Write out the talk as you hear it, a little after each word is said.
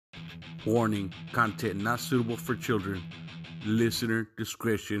Warning, content not suitable for children. Listener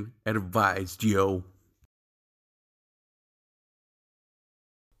discretion advised, yo.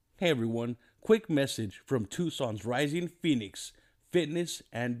 Hey everyone, quick message from Tucson's Rising Phoenix Fitness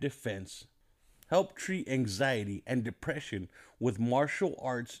and Defense. Help treat anxiety and depression with martial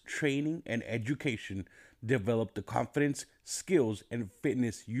arts training and education. Develop the confidence, skills, and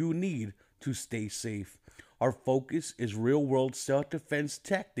fitness you need to stay safe. Our focus is real world self defense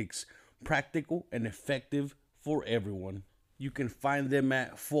tactics, practical and effective for everyone. You can find them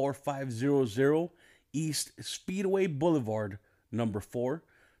at 4500 East Speedway Boulevard, number 4,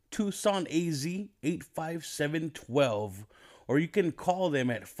 Tucson, AZ 85712. Or you can call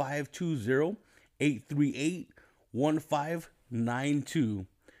them at 520-838-1592.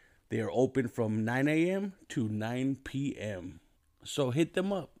 They are open from 9 a.m. to 9 p.m. So hit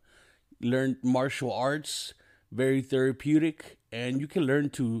them up. Learn martial arts, very therapeutic, and you can learn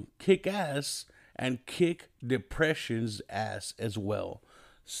to kick ass and kick depression's ass as well.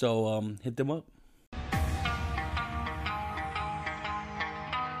 So hit them up.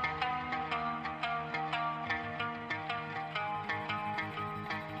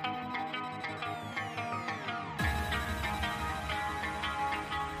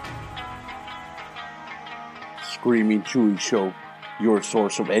 Screaming Chewy Show, your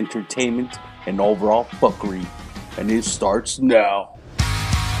source of entertainment and overall fuckery. And it starts now.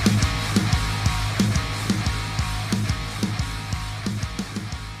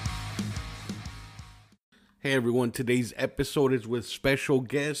 Hey everyone, today's episode is with special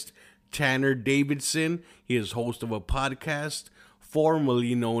guest Tanner Davidson. He is host of a podcast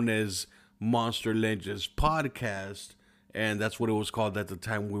formerly known as Monster Legends Podcast, and that's what it was called at the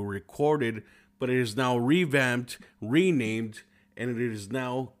time we recorded, but it is now revamped, renamed, and it is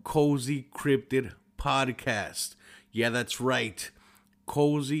now Cozy Criptid Podcast. Yeah, that's right.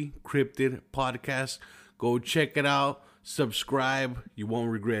 Cozy Criptid Podcast. Go check it out. Subscribe. You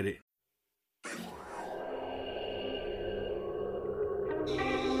won't regret it.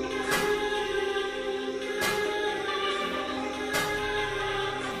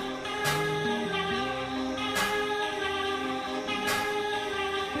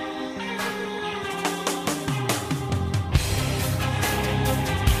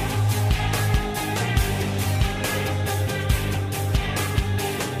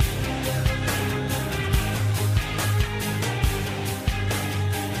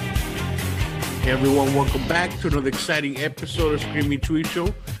 Hey everyone, welcome back to another exciting episode of Screaming Chewy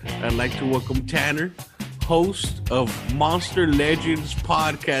Show. I'd like to welcome Tanner, host of Monster Legends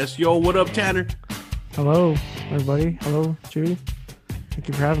Podcast. Yo, what up, Tanner? Hello, everybody. Hello, Chewy. Thank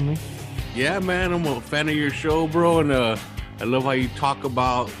you for having me. Yeah, man, I'm a fan of your show, bro, and I love how you talk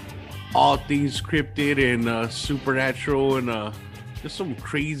about all things cryptid and supernatural and there's some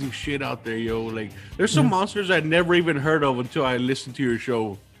crazy shit out there, yo. Like, there's some monsters I'd never even heard of until I listened to your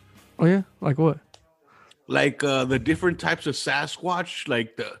show. Oh yeah, like what? Like the different types of Sasquatch,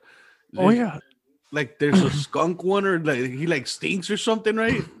 like Oh yeah, like there's a skunk one, or like he like stinks or something,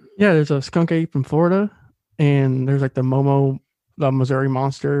 right? yeah. There's a skunk ape in Florida, and there's like the Missouri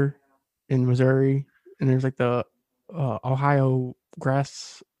monster in Missouri, and there's like the Ohio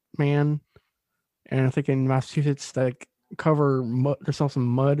grass man, and I think in Massachusetts like cover mud. There's also some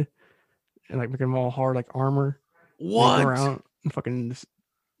mud and like make them all hard like armor. What? They go around and fucking just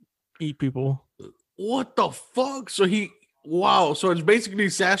eat people. What the fuck? So wow. So it's basically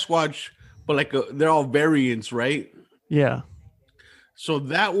Sasquatch, but like they're all variants, right? Yeah. So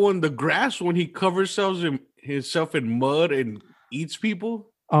that one, the grass one, he covers himself in mud and eats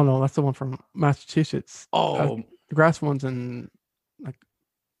people. Oh no, that's the one from Massachusetts. Oh, the grass one's in like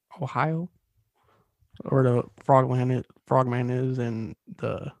Ohio, or the Frogman is, and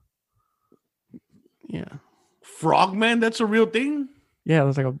Frogman. That's a real thing. Yeah,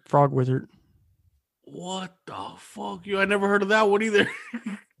 there's like a frog wizard. What the fuck, I never heard of that one either.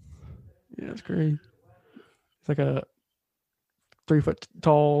 Yeah, it's crazy. It's like a 3-foot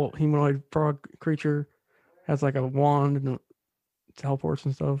tall humanoid frog creature. Has like a wand and teleports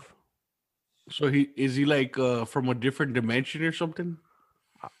and stuff. So is he like from a different dimension or something?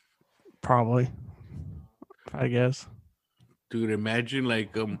 Probably, I guess. Dude, imagine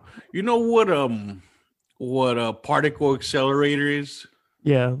like you know what a particle accelerator is?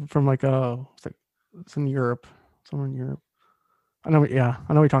 Yeah, from like it's in Europe, somewhere in Europe. I know what you're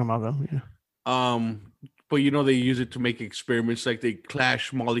talking about though. Yeah. But you know they use it to make experiments, like they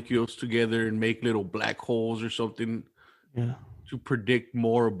clash molecules together and make little black holes or something. Yeah. To predict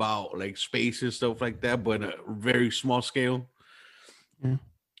more about like space and stuff like that, but a very small scale. Yeah.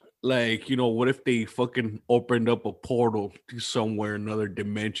 Like, what if they fucking opened up a portal to somewhere, another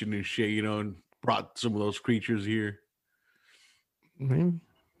dimension and shit, and brought some of those creatures here. Maybe.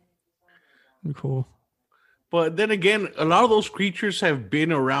 Be cool. But then again, a lot of those creatures have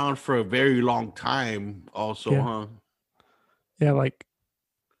been around for a very long time also, Yeah. huh? Yeah, like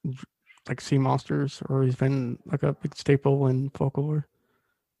sea monsters, or he's been like a big staple in folklore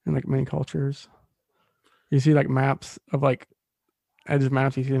and like many cultures. You see like maps of like at his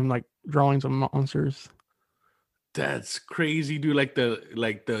maps, you see them like drawings of monsters. That's crazy, dude. Like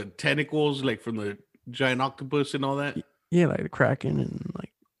the tentacles, like from the giant octopus and all that. Yeah, like the kraken and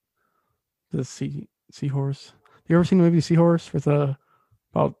like the seahorse. You ever seen the movie Seahorse with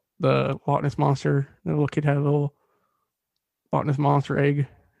about the Loch Ness monster? The little kid had a little Loch Ness monster egg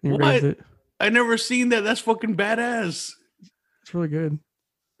and he raised What? it. I never seen that. That's fucking badass. It's really good.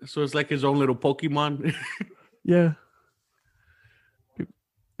 So it's like his own little Pokemon. Yeah.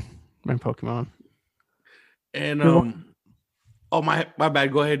 Man, Pokemon. And You oh my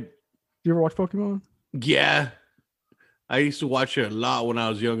bad. Go ahead. ever watch Pokemon? Yeah, I used to watch it a lot when I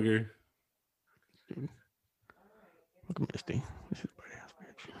was younger. Look at Misty. This is a badass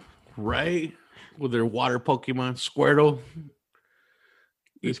bitch. Right? With their water Pokemon, Squirtle.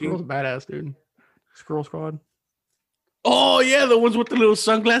 Dude, Squirrel's a badass, dude. Squirrel Squad. Oh yeah, the ones with the little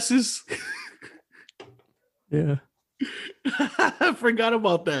sunglasses. Yeah. I forgot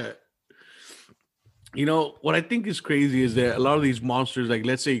about that. What I think is crazy is that a lot of these monsters, like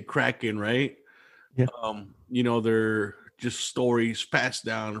let's say Kraken, right? Yeah. They're just stories passed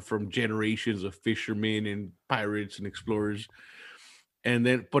down from generations of fishermen and pirates and explorers.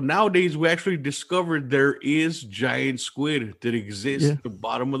 But nowadays we actually discovered there is giant squid that exists Yeah. at the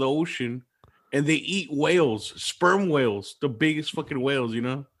bottom of the ocean, and they eat whales, sperm whales, the biggest fucking whales,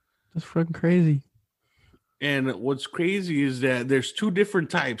 That's fucking crazy. And what's crazy is that there's two different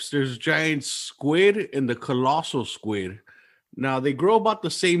types. There's giant squid and the colossal squid. Now they grow about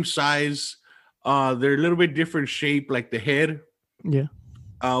the same size. They're a little bit different shape, like the head. Yeah.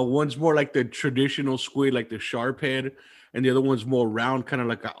 One's more like the traditional squid, like the sharp head, and the other one's more round, kind of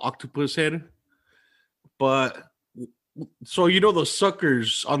like an octopus head. But so those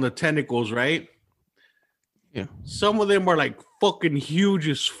suckers on the tentacles, right? Yeah. Some of them are like fucking huge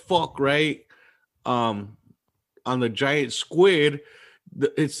as fuck, right? On the giant squid,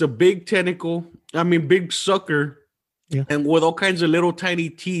 it's a big tentacle. I mean, big sucker, Yeah. and with all kinds of little tiny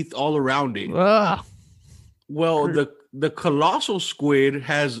teeth all around it. Ah. Well, the colossal squid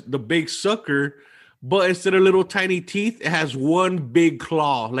has the big sucker, but instead of little tiny teeth, it has one big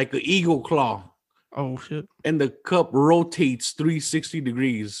claw, like an eagle claw. Oh shit. And the cup rotates 360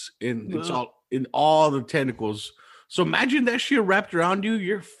 degrees, and it's all in all the tentacles. So imagine that shit wrapped around you.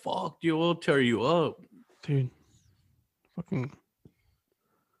 You're fucked. It'll tear you up, dude. Fucking.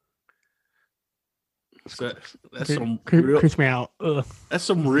 So that's some creeps me out. Ugh. That's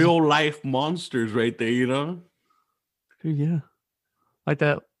some real life monsters right there, Dude, yeah. Like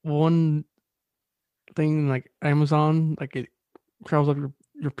that one thing, like Amazon, like it travels up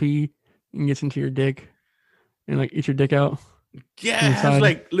your pee and gets into your dick and like eats your dick out. Yeah, it has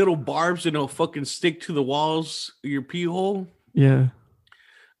like little barbs and it'll fucking stick to the walls of your pee hole. Yeah.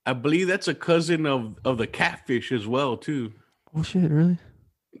 I believe that's a cousin of the catfish as well, too. Oh shit, really?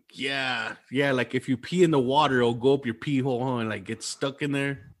 Yeah. Yeah, like if you pee in the water, it'll go up your pee hole, huh, and like get stuck in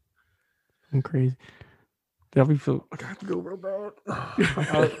there. I'm crazy. That'll be so I have to go real bad.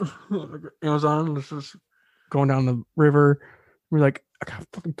 Amazon, let's just going down the river. We're like, I got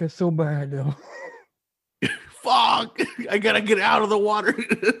fucking pissed so bad though. Fuck! I gotta get out of the water.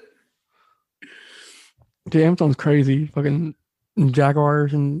 Dude, Amazon's crazy. Fucking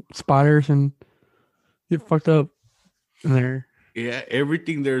jaguars and spiders and get fucked up in there. Yeah,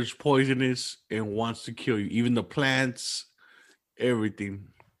 everything there's poisonous and wants to kill you. Even the plants, everything.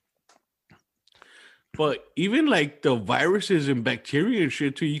 But even like the viruses and bacteria and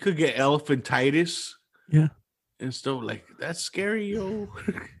shit too, you could get elephantitis. Yeah. And stuff like that's scary, yo.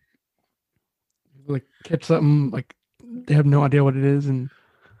 Like catch something, like they have no idea what it is, and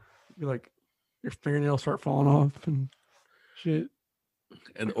you're like your fingernails start falling off and shit.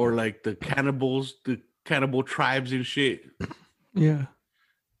 And or like the cannibal tribes and shit. Yeah.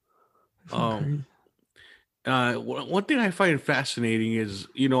 One thing I find fascinating is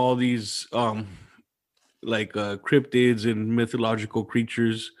all these cryptids and mythological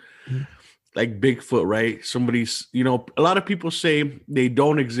creatures. Mm-hmm. Like Bigfoot, right? Somebody's, a lot of people say they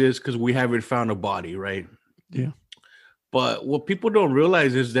don't exist because we haven't found a body, right? Yeah. But what people don't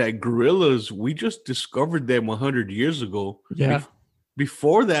realize is that gorillas, we just discovered them 100 years ago. Yeah.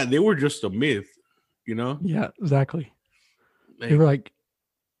 Before that, they were just a myth, Yeah, exactly. Like, they were like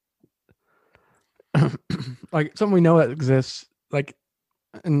like something we know that exists, like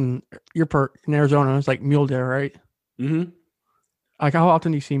in your part in Arizona, it's like mule deer, right? Mm-hmm. Like how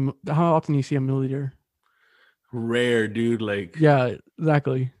often do you see a mule deer? Rare, dude. Like, Yeah,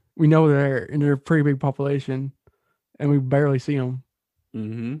 exactly. We know they're there, and they're a pretty big population, and we barely see them.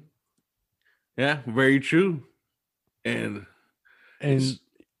 mm-hmm. Yeah, very true. And And it's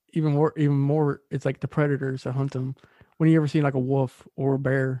even more, it's like the predators that hunt them. When you ever see like a wolf or a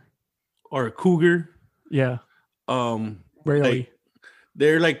bear? or a cougar. Yeah, Um, like rarely.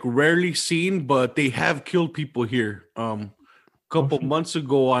 they're like rarely seen, but they have killed people here. Oh Couple shit. months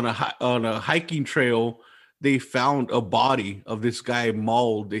ago on a hiking trail, they found a body of this guy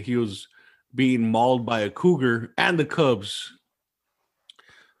mauled. That he was being mauled by a cougar and the cubs.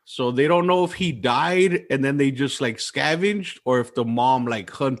 So they don't know if he died and then they just like scavenged, or if the mom like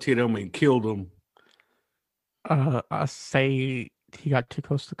hunted him and killed him. I say he got too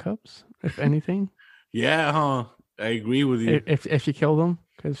close to cubs. If anything, Yeah, huh? I agree with you. if she killed them,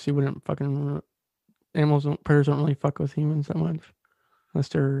 because she wouldn't fucking predators don't really fuck with humans that much unless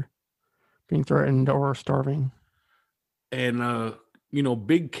they're being threatened or starving. And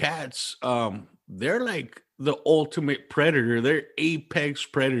big cats, they're like the ultimate predator. They're apex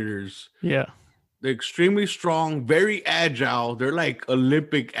predators. Yeah, They're extremely strong, very agile. They're like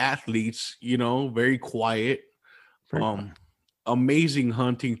Olympic athletes, very quiet. very quiet. Um, Amazing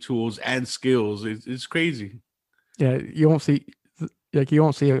hunting tools and skills. It's crazy. Yeah, you won't see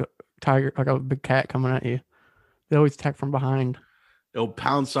a tiger like a big cat coming at you. They always attack from behind. They'll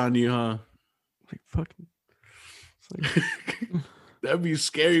pounce on you, huh? Like fucking. It's like, That'd be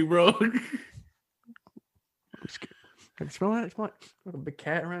scary, bro. I'm scared. Like, smell that? Smell like a big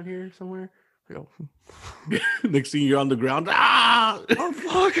cat around here somewhere. Like, Next thing you're on the ground. Ah! oh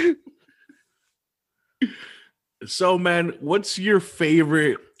fuck! So, man, what's your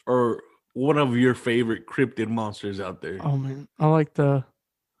favorite or one of your favorite cryptid monsters out there? Oh man, I like the.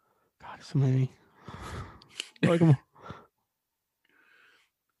 God, so many. I like them.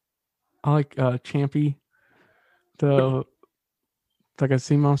 I like Champy, the like a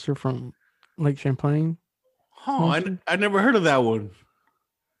sea monster from Lake Champlain Huh, monster. I never heard of that one.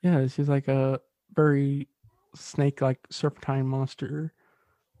 Yeah, she's like a very snake-like serpentine monster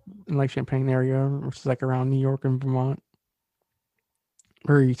in Lake Champlain area, which is like around New York and Vermont.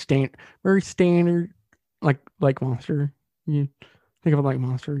 Very standard, like monster. You think of a like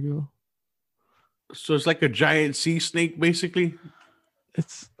monster, So it's like a giant sea snake, basically.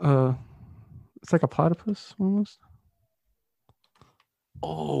 it's uh, it's like a platypus almost.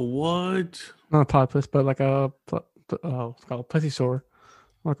 Oh, what? Not a platypus, but like it's called a plesiosaur,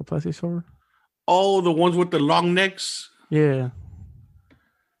 like a plesiosaur. Oh, the ones with the long necks. Yeah,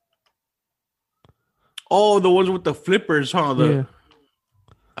 Oh, the ones with the flippers, huh? yeah.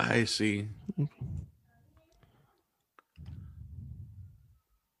 I see. What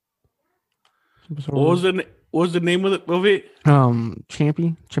was Chimpasaurus. what was the name of it?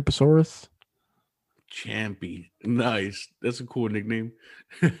 Chimpasaurus. Champy. Nice. That's a cool nickname.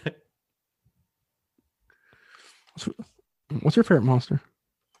 What's your favorite monster?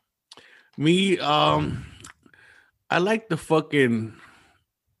 Me, I like the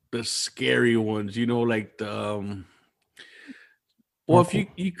scary ones, like the well, if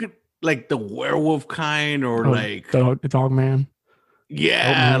you could, like the werewolf kind, or Oh, like, the dog man, goat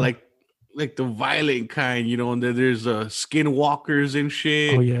yeah, man. like the violent kind, and then there's skinwalkers and Oh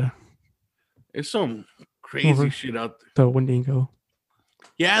shit. yeah, There's some crazy over shit out there. the Wendigo.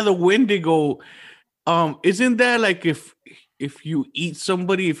 Yeah, the Wendigo. Isn't that like if you eat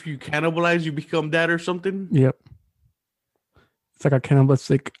somebody, if you cannibalize, you become that or something? Yep, it's like a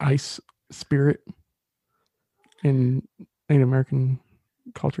cannibalistic ice spirit in Native American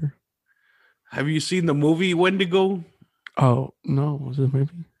culture. Have you seen the movie Wendigo? Oh no, was it a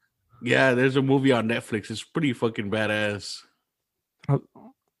movie? Yeah, there's a movie on Netflix. It's pretty fucking badass. I'll,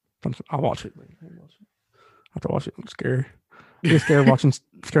 I'll watch it. I have to watch it. I'm scared. I get scared watching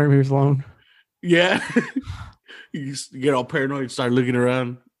scary movies alone. Yeah. You get all paranoid, start looking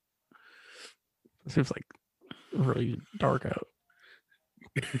around. It seems like really dark out.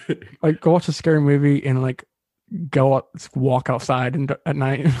 Like go watch a scary movie and like walk outside and at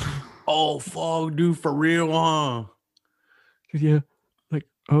night. Oh, fuck, dude, for real, huh? Yeah, like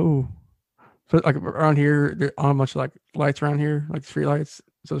but like around here there aren't much like lights around here, like street lights,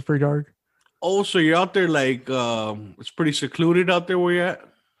 so it's pretty dark. Oh, so you're out there like it's pretty secluded out there where you're at?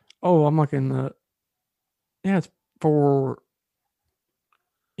 Oh, I'm like in the yeah, for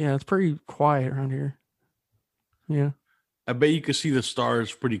it's pretty quiet around here. Yeah, I bet you could see the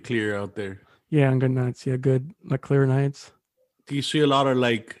stars pretty clear out there. yeah, on good nights, yeah, good like clear nights. Do you see a lot of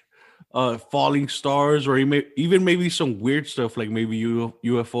like falling stars, or even maybe some weird stuff like maybe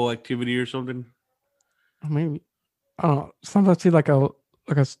UFO activity or something? Maybe I don't know. Sometimes I see like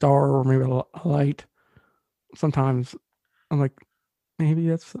a star or maybe a light. Sometimes I'm like, maybe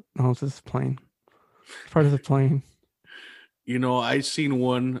that's no, it's just a plane. It's probably just a plane. I seen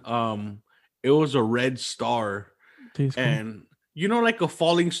one. It was a red star, Geez, cool. and like a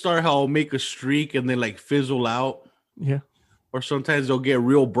falling star, how it'll make a streak and then like fizzle out, Yeah, or sometimes they'll get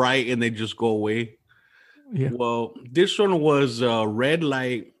real bright and they just go away. yeah. Well, this one was a red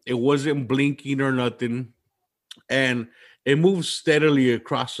light. It wasn't blinking or nothing, and it moves steadily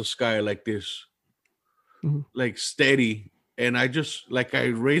across the sky like this, Mhm. like steady. And I just like I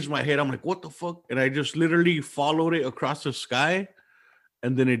raised my head. I'm like, what the fuck? And I just literally followed it across the sky,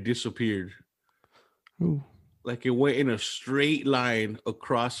 and then it disappeared. Ooh, Like it went in a straight line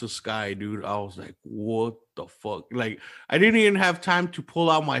across the sky, dude. I was like, what the fuck? Like I didn't even have time to pull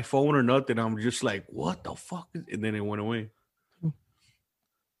out my phone or nothing. I'm just like, what the fuck? And then it went away. it's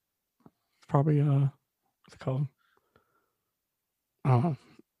probably what's it called? Uh,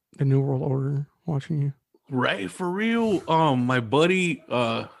 the New World Order watching you. Right, for real. My buddy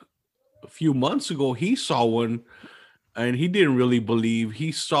a few months ago, he saw one and he didn't really believe.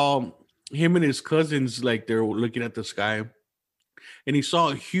 He saw him and his cousins like they're looking at the sky, and he saw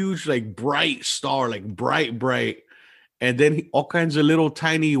a huge like bright star, like bright, and then all kinds of little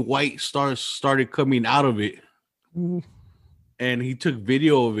tiny white stars started coming out of it. Ooh, And he took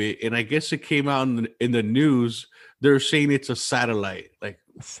video of it, and I guess it came out in the news. They're saying it's a satellite. a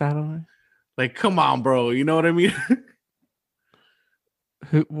satellite. Like, come on, bro. You know what I mean?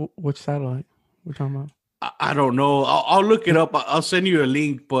 Which satellite? We're talking about? I don't know. I'll look it up. I'll send you a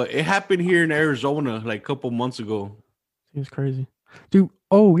link. But it happened here in Arizona like a couple months ago. It was crazy, dude.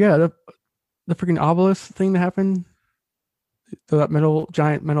 Oh yeah, the freaking obelisk thing that happened. That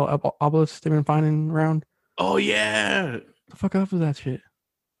giant metal obelisk they've been finding around. Oh yeah, The fuck up with that shit?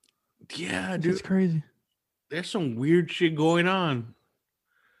 yeah, It's dude. just crazy. There's some weird shit going on.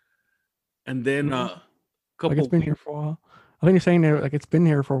 And then Like couple it's been here for a while. I think you're saying that like it's been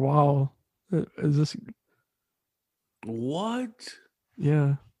here for a while. Is this? what?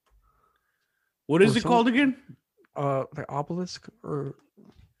 Yeah. What is Or it called again? the obelisk or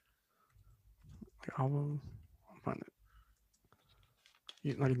the album. I'll find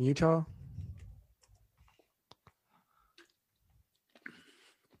it. Like in Utah.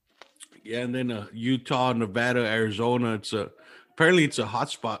 Yeah, and then Utah, Nevada, Arizona. Apparently it's a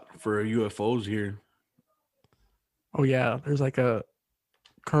hotspot for UFOs here. Oh yeah, there's like a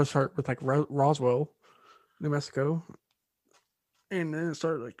concert with like Roswell, New Mexico, and then it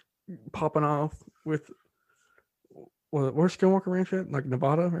started like popping off with where's Skinwalker Ranch at? Like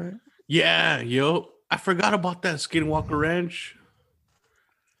Nevada, right? Yeah, yo, I forgot about that Skinwalker Ranch.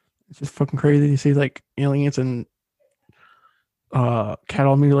 It's just fucking crazy. You see like aliens and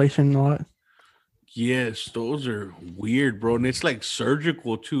cattle mutilation and all that. Yes, those are weird, bro. And it's like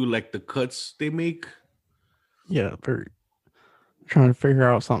surgical too, like the cuts they make. Yeah, very trying to figure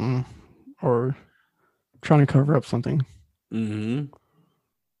out something or trying to cover up something. Mm-hmm.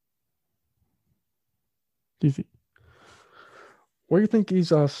 Do you where do you think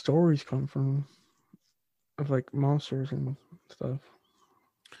these stories come from of like monsters and stuff?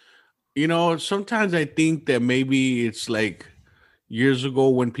 Sometimes I think that maybe it's like years ago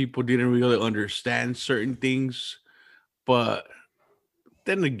when people didn't really understand certain things. But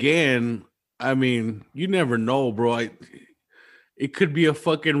then again, I mean, you never know, bro. It could be a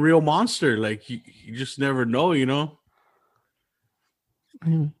fucking real monster. Like you just never know.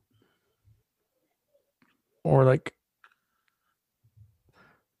 Maybe. Or like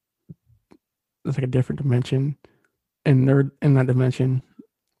it's like a different dimension and they're in that dimension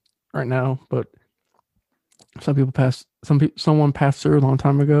right now, but someone passed through a long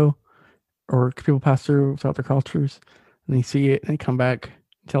time ago, or people pass through without their cultures, and they see it and they come back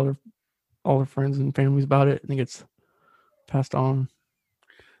and tell all their friends and families about it, and it gets passed on.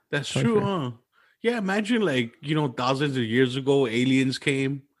 That's true, huh? Yeah, imagine like, thousands of years ago, aliens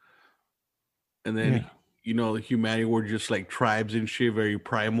came, and then, humanity were just like tribes and shit, very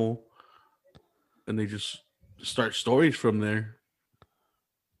primal, and they just start stories from there.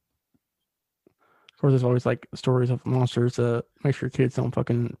 Of course, there's always like stories of monsters to make sure kids don't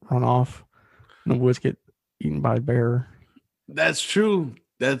fucking run off and the woods get eaten by a bear. That's true.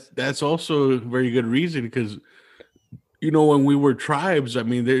 That's also a very good reason because when we were tribes, I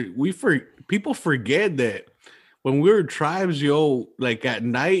mean, people forget that when we were tribes, like at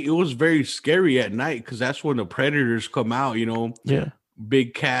night, it was very scary at night because that's when the predators come out. Yeah,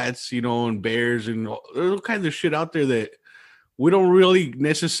 Big cats, and bears and all kinds of shit out there that we don't really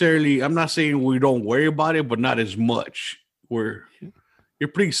necessarily. I'm not saying we don't worry about it, but not as much. You're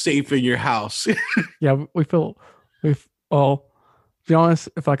pretty safe in your house. Yeah, we feel well. To be honest,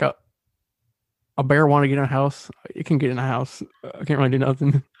 if like a bear want to get in a house, it can get in a house. I can't really do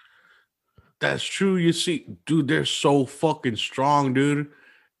nothing. That's true. You see, dude, they're so fucking strong, dude.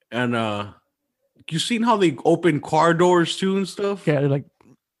 And you seen how they open car doors too and stuff? Yeah, like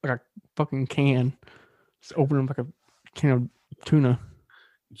a fucking can. Just open them like a can of tuna.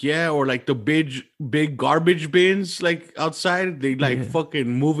 Yeah, or like the big garbage bins like outside, they like Yeah. fucking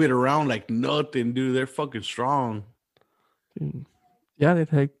move it around like nothing, dude. They're fucking strong. Dude. Yeah, I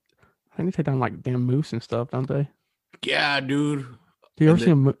think they take down like damn moose and stuff, don't they? Yeah, dude. Do you ever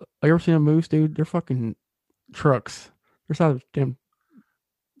And see ever seen a moose, dude? They're fucking trucks. They're size of damn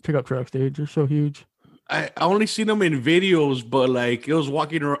pickup trucks, dude. They're so huge. I only seen them in videos, but like it was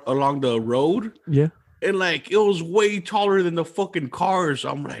walking along the road Yeah. and like it was way taller than the fucking cars.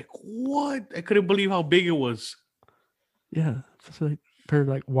 I'm like, what? I couldn't believe how big it was. Yeah. So like they're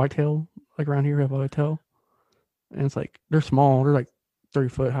like whitetail, like around here we have whitetail. And it's like they're small. They're like 3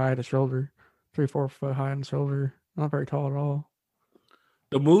 foot high at the shoulder, 3, 4 foot high on the shoulder. Not very tall at all.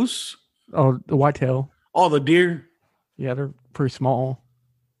 The moose? Oh, the whitetail. Oh, the deer. Yeah, they're pretty small.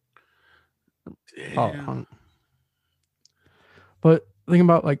 Oh, Damn. but think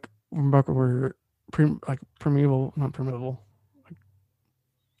about like we're like primeval, not primeval,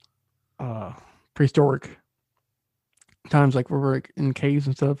 like prehistoric times, like where we're like in caves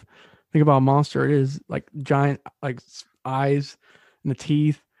and stuff. Think about a monster. It is like giant, like eyes and the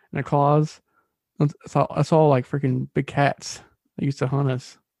teeth and the claws. I saw like freaking big cats that used to hunt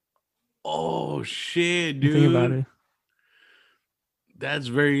us. Oh shit, You think about dude. it. That's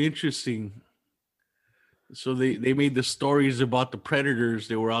very interesting. So they made the stories about the predators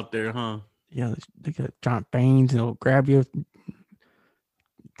that were out there, huh? Yeah, they got giant fangs and they'll grab you with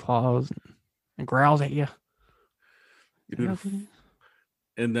claws and growls at you. Dude,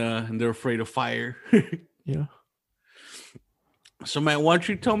 and they're afraid of fire. Yeah. So man, why don't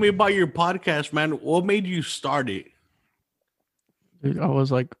you tell me about your podcast, man? What made you start it? Dude, I was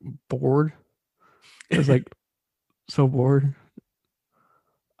like bored. I was like so bored.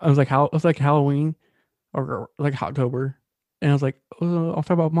 It was like Halloween or like October. And I was like, oh, I'll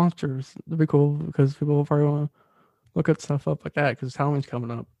talk about monsters. That'd be cool because people will probably want to look at stuff up like that because Halloween's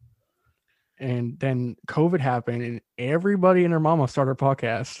coming up. And then COVID happened and everybody and their mama started a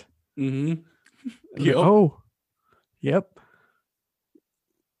podcast. Mm-hmm. Like, oh, yep.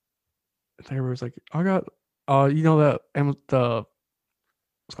 And everybody's like, I got, you know that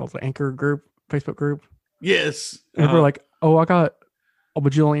it's called the Anchor group, Facebook group. Yes. And they're like, oh, I got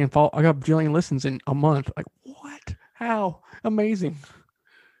bajillion listens in a month. Like, what? How? Amazing.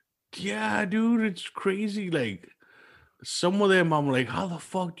 Yeah, dude, it's crazy. Like some of them, I'm like, how the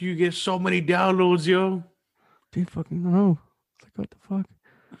fuck do you get so many downloads, yo? Dude, fucking no. It's like, what the fuck?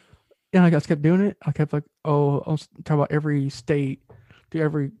 Yeah, I just kept doing it. I kept like, oh, I'll talk about every state, do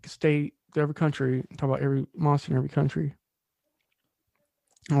every country, talk about every monster in every country.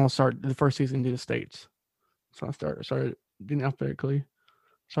 And I'll start the first season do the states. So I started doing alphabetically.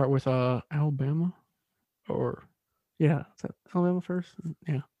 Start with Alabama, or yeah, is that Alabama first?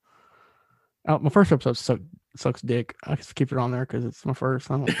 Yeah. My first episode sucks dick. I just keep it on there because it's my first.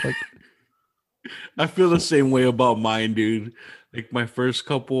 I don't like. I feel the same way about mine, dude. Like my first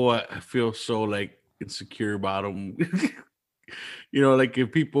couple, I feel so like insecure about them. You know, like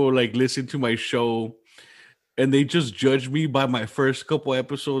if people like listen to my show and they just judge me by my first couple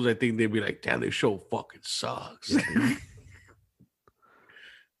episodes, I think they'd be like, "Damn, this show fucking sucks." Yeah,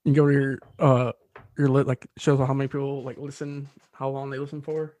 you go to your lit like shows how many people like listen, how long they listen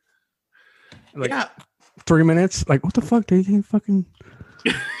for. Like, yeah, 3 minutes. Like, what the fuck? Dude, you fucking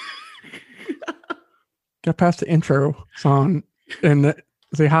got past the intro song and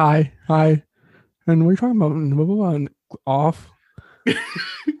say hi, and we're talking about blah, blah, blah, and off.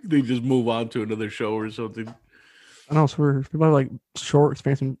 they just move on to another show or something. I know, so we're people have like short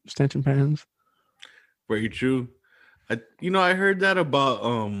extension pans. Very true. I heard that about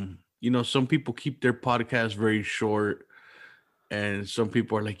some people keep their podcast very short, and some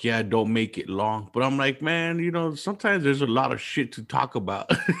people are like, yeah, don't make it long. But I'm like, man, sometimes there's a lot of shit to talk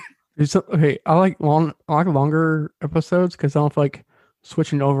about. Okay, I like longer episodes because I don't feel like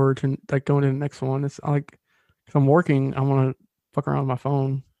switching over to like going to the next one. It's if I'm working, I want to fuck around with my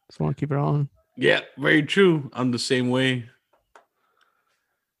phone, so I want to keep it on. Yeah, very true. I'm the same way.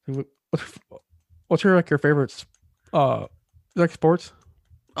 What's your favorites? You like sports?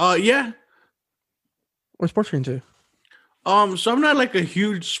 Yeah. What sports are you into? So I'm not like a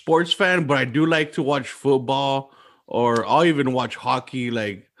huge sports fan, but I do like to watch football or I'll even watch hockey.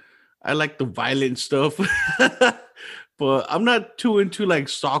 Like I like the violent stuff, but I'm not too into like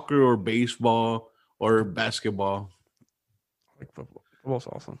soccer or baseball or basketball. Like football. Football's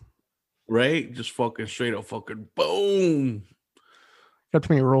awesome. Right? Just fucking straight up fucking boom. Got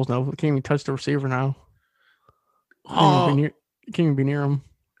too many rules now. Can't even touch the receiver now. Can't even be Oh, near. Can't even be near him.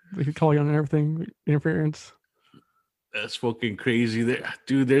 They can call you on everything. Interference. that's fucking crazy. There,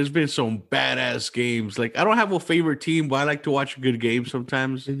 dude, there's been some badass games. Like I don't have a favorite team, but I like to watch a good game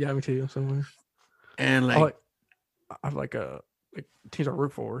sometimes. Yeah, me too. Somewhere. And I like, like. I have like a like teams I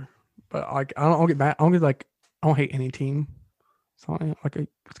root for, but like I don't get back. I don't get like. I don't hate any team. So like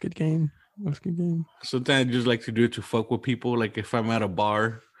it's a good game. It's a good game. sometimes I just like to do it to fuck with people. Like if I'm at a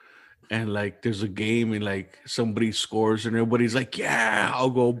bar and like there's a game and like somebody scores and everybody's like, yeah, I'll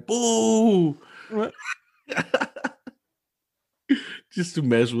go boo. What? Just to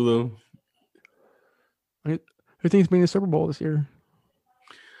mess with them. Who thinks being the Super Bowl this year?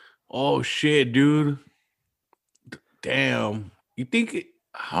 Oh shit, dude. Damn. You think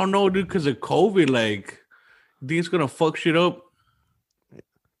I don't know, dude, because of COVID, like you think it's gonna fuck shit up?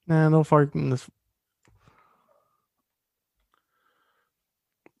 Nah, they'll fucking this.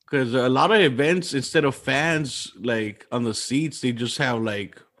 Because a lot of events, instead of fans like on the seats, they just have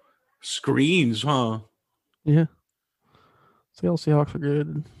like screens, huh? Yeah. Seattle Seahawks are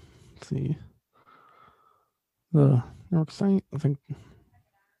good. Let's see. The New York Saints, I think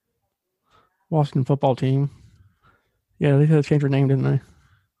Washington football team. Yeah, they had to change their name, didn't they?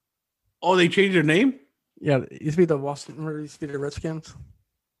 Oh, they changed their name? Yeah, it used to be the Washington, or it used to be the Redskins.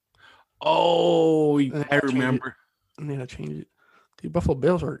 Oh, And I remember. And they had to change it. Dude, Buffalo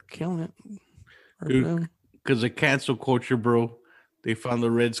Bills are killing it. Dude, because of cancel culture, bro. They found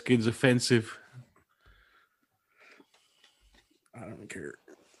the Redskins offensive. I don't care.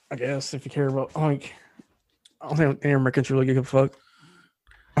 I guess if you care about like, I don't think any Americans really give a fuck.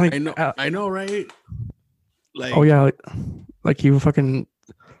 I know, I know, right? Like, oh yeah, like you fucking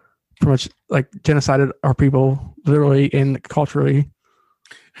pretty much like genocided our people literally and culturally.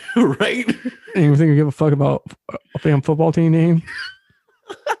 right? And you think you give a fuck about a damn football team name?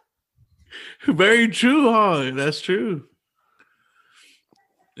 Very true, huh? That's true.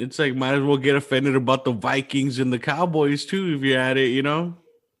 It's like might as well get offended about the Vikings and the Cowboys too if you're at it, you know?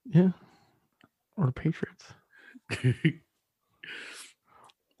 Yeah. Or the Patriots.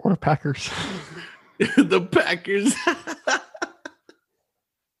 Or the Packers. The Packers.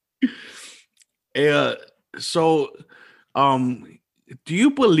 Yeah. So, do you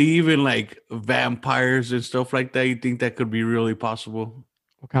believe in like vampires and stuff like that? You think that could be really possible?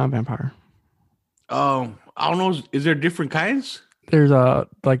 What kind of vampire? I don't know. Is there different kinds? There's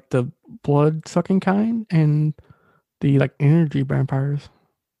like the blood sucking kind and the like energy vampires.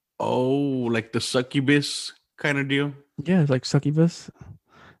 Oh, like the succubus kind of deal? Yeah, it's like succubus.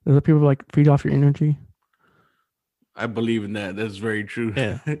 There's the people who like feed off your energy. I believe in that. That's very true.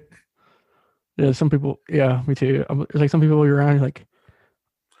 Yeah. Yeah, some people. Yeah, me too. It's like some people you're around. You're like,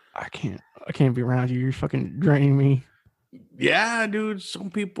 I can't be around you. You're fucking draining me. Yeah, dude. Some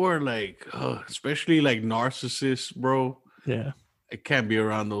people are like, especially like narcissists, bro. Yeah. I can't be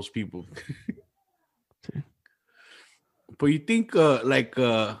around those people. But you think like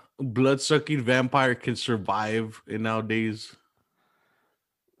blood sucking vampire can survive in nowadays?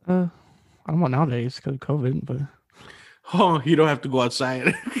 I don't know nowadays because of COVID, but Oh, you don't have to go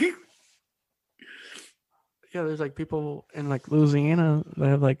outside. yeah, there's like people in like Louisiana that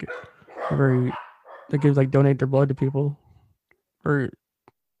have like a very they give like donate their blood to people or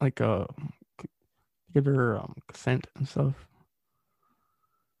like give their consent and stuff.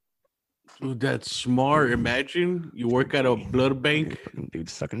 Dude, that's smart. Imagine you work at a blood bank. Fucking dude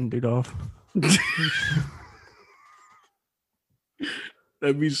sucking dude off.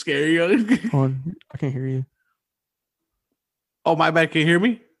 That'd be scary. Hold on, I can't hear you. Oh, my bad. Can you hear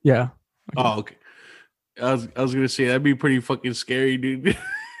me? Yeah. Oh, okay. I was gonna say that'd be pretty fucking scary, dude.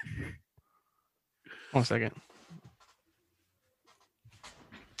 1 second.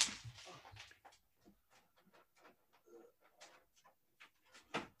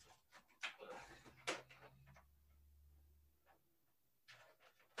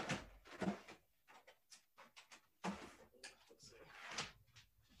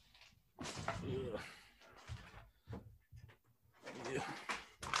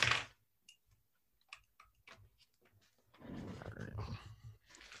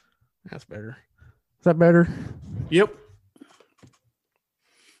 That's better. Is that better? Yep.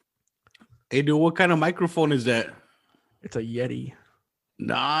 Hey, dude, what kind of microphone is that? It's a Yeti.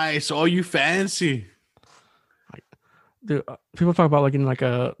 Nice. Oh, you fancy. Dude, people talk about like in like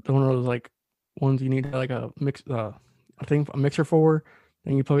one of those like ones you need like a mix, a mixer for.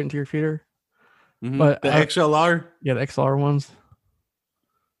 Then you plug it into your feeder. But The XLR. yeah, the XLR ones,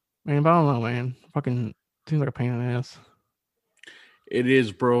 man. But I don't know, man. Fucking seems like a pain in the ass. It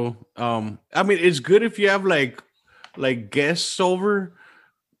is, bro. I mean, it's good if you have like guests over,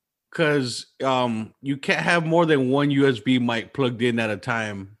 because you can't have more than one USB mic plugged in at a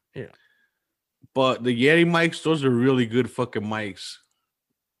time. Yeah, But the Yeti mics, those are really good fucking mics.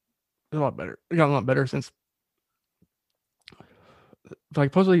 it's a lot better. It got a lot better since like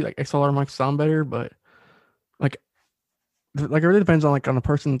supposedly like XLR mics sound better, but like it really depends on on the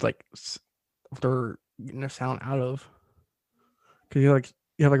person's like what they're getting their sound out of. Because you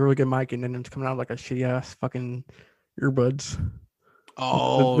have like a really good mic and then it's coming out like a shitty ass fucking earbuds.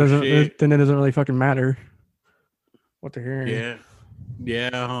 Oh shit. Then it doesn't really fucking matter what they're hearing. Yeah. Yeah,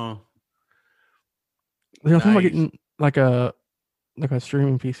 huh. You know, I'm thinking about Nice. getting like a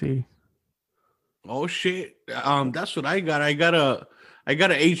streaming PC. Oh shit. That's what I got. I got a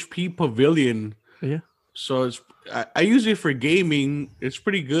HP Pavilion. Yeah, So I use it for gaming. It's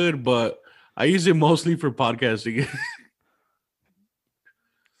pretty good, but I use it mostly for podcasting.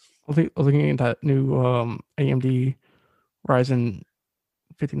 I was looking at that new AMD Ryzen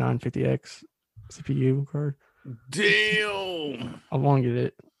 5950X CPU card. Damn. I want to get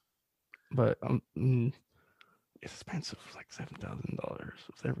it, but it's expensive. It's like $7,000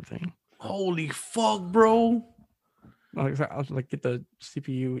 with everything. Holy fuck, bro. Like I said, I'll like get the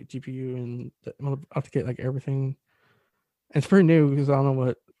CPU, GPU, and I'll have to get like everything. And it's pretty new because I don't know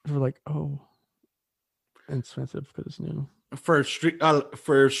what for like. Oh, and it's expensive because it's new. For streaming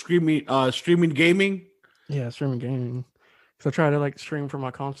gaming. Yeah, streaming gaming. Because I tried to like stream from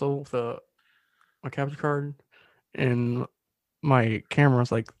my console with my capture card, and my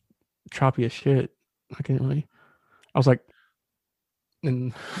camera's like choppy as shit. I can't really. I was like,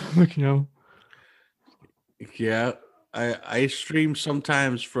 and like Yeah, I stream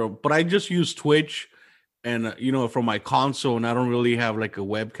sometimes but I just use Twitch, and from my console, and I don't really have like a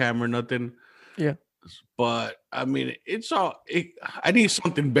webcam or nothing. yeah, But I mean, I need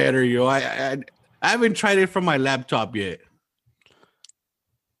something better, yo. I haven't tried it from my laptop yet.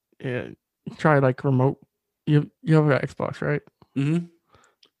 yeah. Try like remote. You have an Xbox, right? Mm-hmm.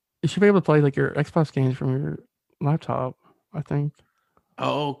 You should be able to play like your Xbox games from your laptop. I think.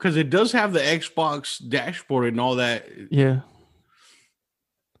 Oh, because it does have the Xbox dashboard and all that. Yeah,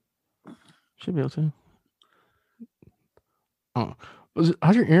 should be able to. Oh,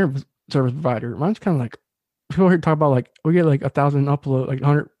 how's your internet service provider? Mine's kind of like people here talk about like we get like 1,000 upload, like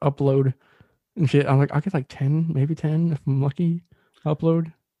 100 upload and shit. I'm like I get like 10, maybe 10 if I'm lucky.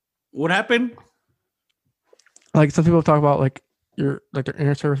 Upload. What happened? Like some people talk about like your like their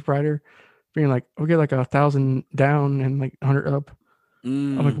internet service provider being like we get like 1,000 down and like 100 up.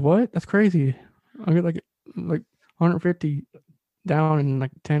 I'm like what? That's crazy. I get like 150 down and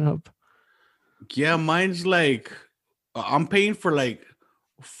like 10 up. Yeah, mine's like I'm paying for like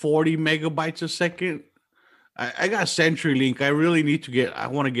 40 megabytes a second. I got CenturyLink. I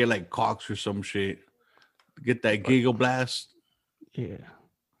want to get like Cox or some shit. Get that Giga Blast. Yeah.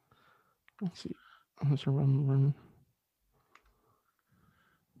 Let's see. Let's remember.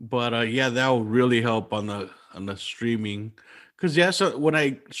 But yeah, that will really help on the streaming. Cause yeah, so when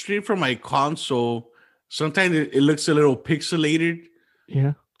I stream from my console, sometimes it looks a little pixelated.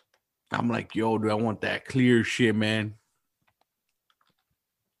 Yeah. I'm like, yo, do I want that clear shit, man?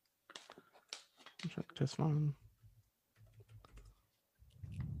 Just fine.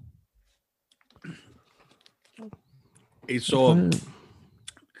 Hey, so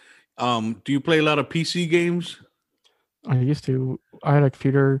do you play a lot of PC games? I used to. I had a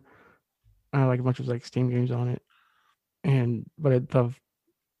computer. I had like a bunch of like Steam games on it, but the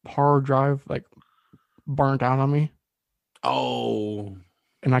hard drive like burnt out on me. Oh,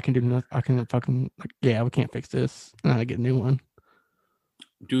 and I can do nothing. I can fucking like, yeah, we can't fix this. And I get a new one.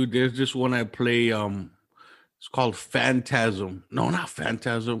 dude, there's this one I play. It's called Phantasm. No, not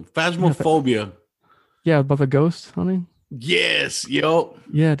Phantasm. Phasmophobia. Yeah, about the ghost hunting. Yes, yo.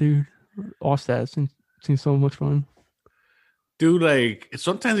 Yeah, dude. Watch that. Seems so much fun. Dude, like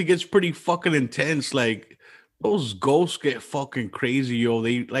sometimes it gets pretty fucking intense. Like those ghosts get fucking crazy, yo.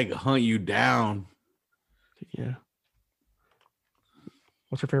 They like hunt you down. Yeah.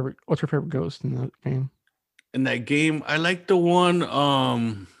 What's your favorite ghost in that game? In that game, I like the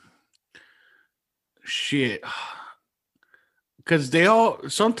one. Shit. Because they all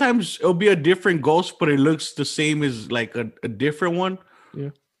sometimes it'll be a different ghost, but it looks the same as like a different one. Yeah.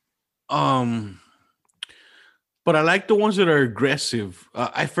 But I like the ones that are aggressive.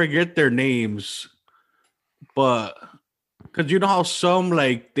 I forget their names, but Because you know how some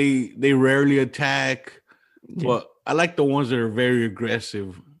like they rarely attack, Yeah, but I like the ones that are very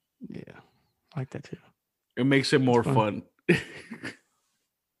aggressive. yeah, I like that too. It makes it more fun. fun.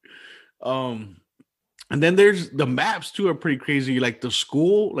 um, and then there's the maps too are pretty crazy. Like the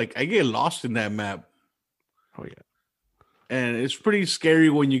school, like I get lost in that map, Oh yeah, and it's pretty scary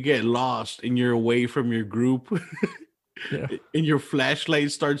when you get lost and you're away from your group, yeah. and your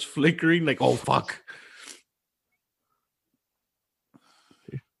flashlight starts flickering. Like, oh fuck.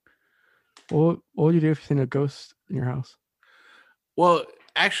 What would you do if you seen a ghost in your house? Well,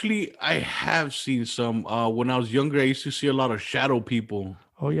 actually, I have seen some. When I was younger, I used to see a lot of shadow people.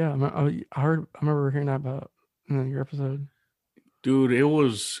 Oh yeah, I remember hearing that about your episode. Dude, it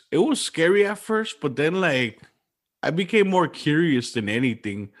was scary at first, but then like I became more curious than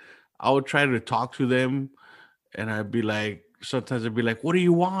anything. I would try to talk to them, and I'd be like, sometimes I'd be like, "What do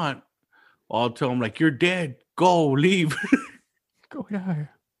you want?" I'll tell them like, "You're dead. Go, leave." Go die.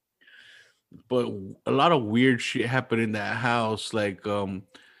 But a lot of weird shit happened in that house. Like,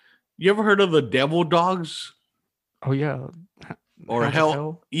 you ever heard of the devil dogs Oh yeah, or Hounds of hell?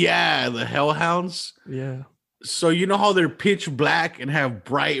 Hell. Yeah, the hellhounds. Yeah. So you know how they're pitch black and have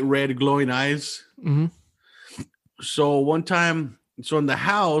bright red glowing eyes? Mm-hmm. So one time, so in the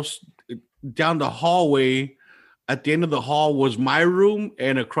house, down the hallway, at the end of the hall was my room,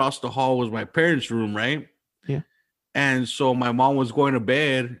 and across the hall was my parents' room, right? Yeah. And so my mom was going to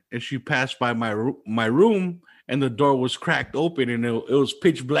bed, and she passed by my room, and the door was cracked open, and it was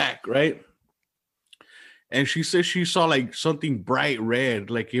pitch black, right? And she said she saw like something bright red,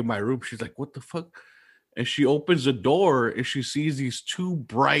 like in my room. She's like, "What the fuck?" And she opens the door, and she sees these two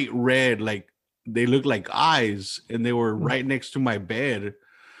bright red, like they look like eyes, and they were right next to my bed.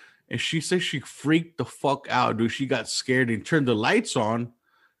 And she said she freaked the fuck out, dude. She got scared and turned the lights on,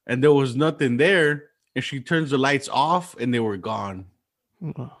 and there was nothing there. And she turns the lights off, and they were gone.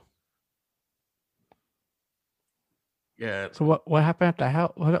 Well, Yeah, so what happened at the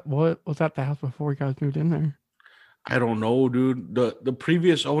house? What was at the house before you guys moved in there? I don't know, dude. The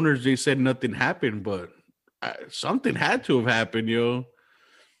previous owners, they said nothing happened, but something had to have happened, yo.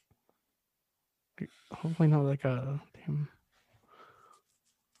 Hopefully not like a damn.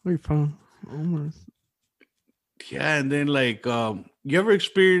 Your phone. Almost. Yeah, and then like, you ever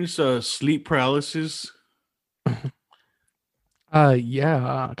experience sleep paralysis?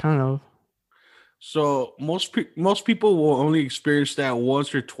 Yeah, kind of. So most people will only experience that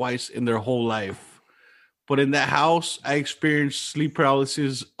once or twice in their whole life. But in that house, I experienced sleep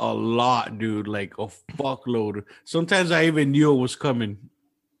paralysis a lot, dude. Like a fuckload. Sometimes I even knew it was coming.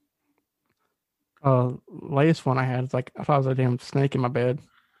 Latest one I had is like I thought it was a damn snake in my bed.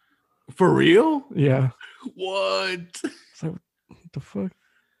 For real? Yeah. What? So what the fuck?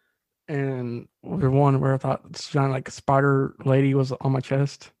 And the one where I thought this giant like spider lady was on my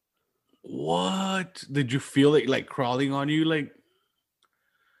chest. What? Did you feel it like crawling on you? Like,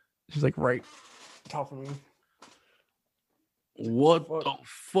 She's like right top of me. what the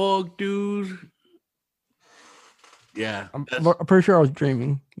fuck, dude? Yeah. I'm pretty sure I was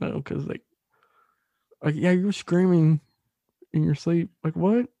dreaming though, because like yeah, you were screaming in your sleep. Like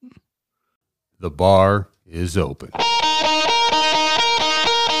what? The bar is open.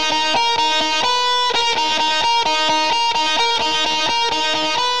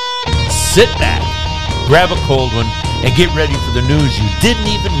 Sit back, grab a cold one, and get ready for the news you didn't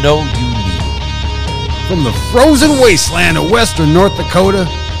even know you needed. From the frozen wasteland of western North Dakota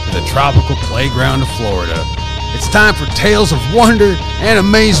to the tropical playground of Florida, it's time for tales of wonder and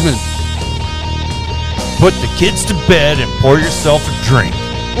amazement. Put the kids to bed and pour yourself a drink.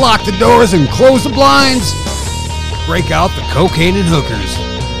 Lock the doors and close the blinds. Break out the cocaine and hookers.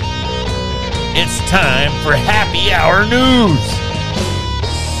 It's time for Happy Hour News.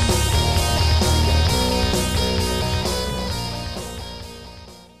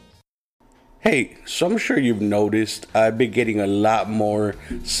 Hey, so I'm sure you've noticed I've been getting a lot more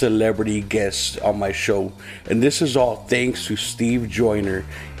celebrity guests on my show. And this is all thanks to Steve Joyner.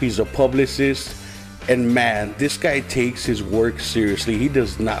 He's a publicist. And man, this guy takes his work seriously. He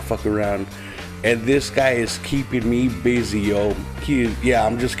does not fuck around. And this guy is keeping me busy, yo.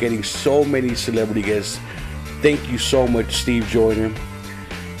 I'm just getting so many celebrity guests. Thank you so much, Steve Joyner.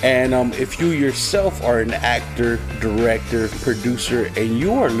 And if you yourself are an actor, director, producer, and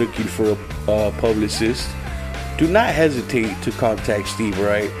you are looking for a publicist, do not hesitate to contact Steve,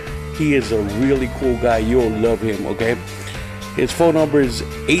 right? He is a really cool guy. You'll love him, okay? His phone number is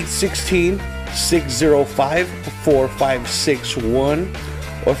 816-605-4561.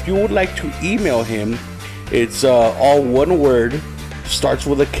 Or if you would like to email him, it's all one word, starts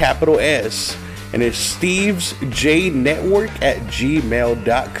with a capital S, and it's Steve's J Network at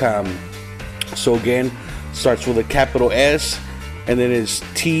gmail.com. So again, starts with a capital S, and then it's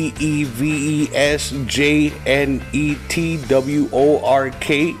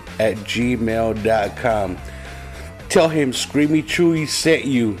TEVESJNETWORK at gmail.com. Tell him Screamy Chewy sent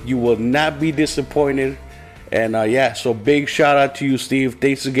you. You will not be disappointed. And so big shout out to you, Steve.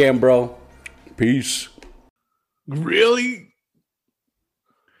 Thanks again, bro. Peace. Really?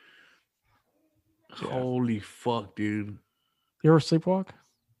 Yeah. Holy fuck, dude. You ever sleepwalk?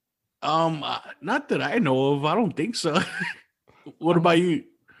 Not that I know of. I don't think so. What about you?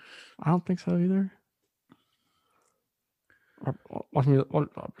 I don't think so either. Watch me.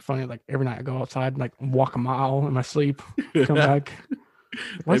 Funny, like every night I go outside, and, like walk a mile in my sleep, come back.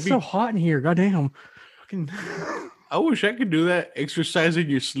 Why is it so hot in here? Goddamn! Fucking. I wish I could do that. Exercise in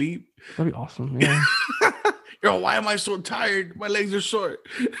your sleep. That'd be awesome. Yeah. Yo, why am I so tired? My legs are sore.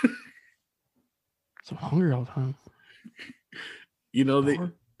 So hungry all the time. You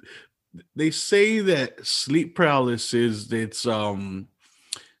know, they say that sleep paralysis, it's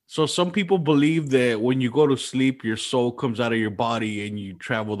so some people believe that when you go to sleep, your soul comes out of your body and you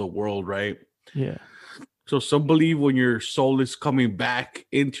travel the world, right? Yeah. So some believe when your soul is coming back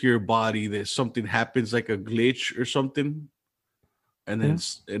into your body that something happens, like a glitch or something, and then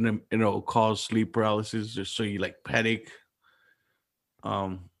it'll cause sleep paralysis, just so you like panic.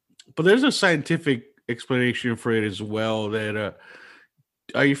 But there's a scientific explanation for it as well. That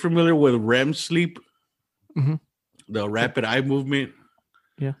are you familiar with REM sleep? Mm-hmm. The rapid eye movement.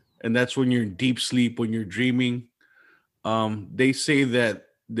 Yeah. And that's when you're in deep sleep, when you're dreaming. They say that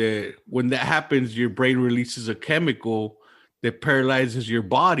when that happens, your brain releases a chemical that paralyzes your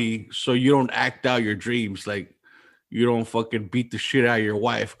body, so you don't act out your dreams. Like you don't fucking beat the shit out of your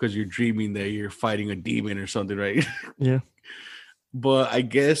wife because you're dreaming that you're fighting a demon or something, right? Yeah. But I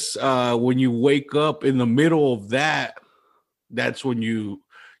guess when you wake up in the middle of that, that's when you're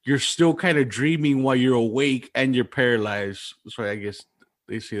still kind of dreaming while you're awake and you're paralyzed. So I guess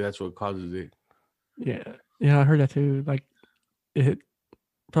they say that's what causes it. Yeah. Yeah, I heard that too. Like it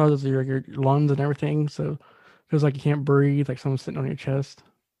causes your lungs and everything. So it feels like you can't breathe, like someone's sitting on your chest.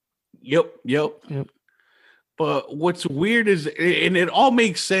 Yep. But what's weird is, and it all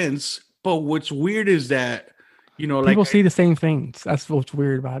makes sense, but what's weird is that, you know, people like see the same things. That's what's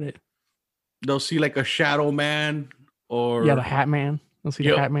weird about it. They'll see like a shadow man or the Hat Man. They'll see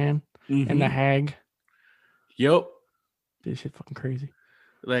the Hat Man and the Hag. Yep. This shit fucking crazy.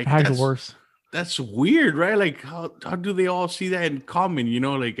 Like the Hag's the worst. That's weird, right? Like how do they all see that in common? You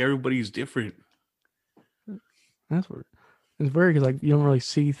know, like everybody's different. That's weird. It's weird because like you don't really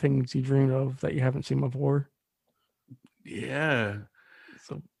see things you dreamed of that you haven't seen before. Yeah.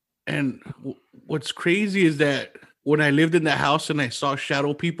 So, and what's crazy is that when I lived in the house and I saw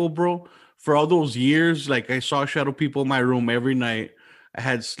shadow people, bro, for all those years, like I saw shadow people in my room every night. I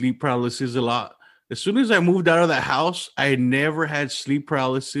had sleep paralysis a lot. As soon as I moved out of that house, I never had sleep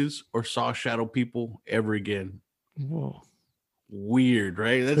paralysis or saw shadow people ever again. Whoa. Weird,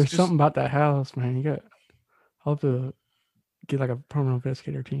 right? There's something about that house, man. I'll have to get like a paranormal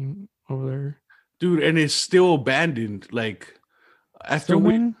investigator team over there. Dude, and it's still abandoned. Like after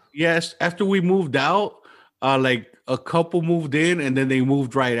we moved out, like a couple moved in and then they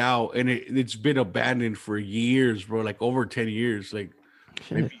moved right out, and it's been abandoned for years, bro. Like over 10 years, like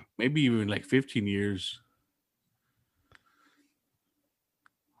maybe even like 15 years.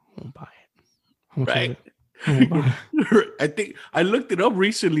 I won't buy it. How much right? Is it? I won't buy it. I think I looked it up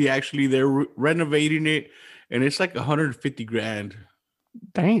recently. Actually, they're renovating it, and it's like 150 grand.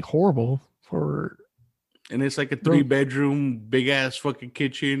 That ain't horrible for. And it's like a 3-bedroom, big ass fucking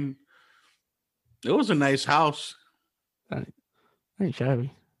kitchen. It was a nice house. That ain't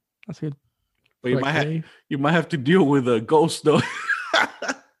shabby. That's good. But you might have to deal with a ghost though.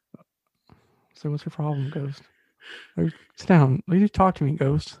 So what's your problem, ghost? Sit down. Let you talk to me,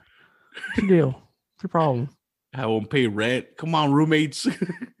 ghost. What's your deal? What's your problem? I won't pay rent. Come on, roommates.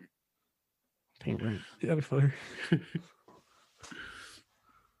 Pay rent. That'd be funny.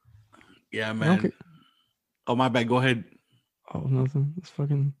 Yeah, man. Oh, my bad. Go ahead. Oh, nothing. It's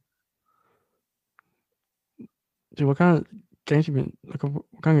fucking. Dude, what kind of games you been? Like, what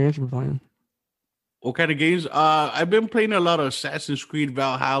kind of games you been playing? What kind of games? I've been playing a lot of Assassin's Creed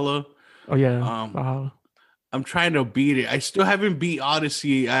Valhalla. Oh yeah, Valhalla. I'm trying to beat it. I still haven't beat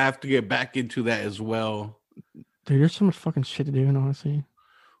Odyssey. I have to get back into that as well. Dude, there's so much fucking shit to do in Odyssey.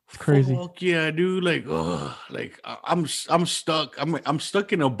 It's crazy. Fuck yeah, dude. Like, I'm stuck. I'm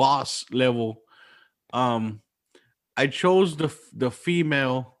stuck in a boss level. I chose the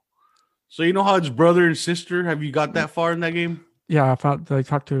female. So you know how it's brother and sister? Have you got that far in that game? Yeah, I found I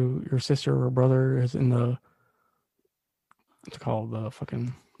talked to your sister or brother is in the what's it called the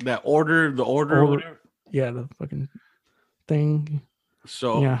fucking The order, or order. whatever. Yeah, the fucking thing.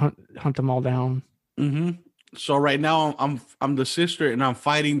 So, Yeah, hunt them all down. hmm so right now I'm the sister and I'm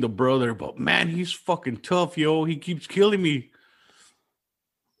fighting the brother, but man, he's fucking tough, yo. He keeps killing me.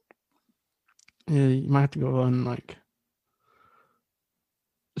 Yeah, you might have to go and like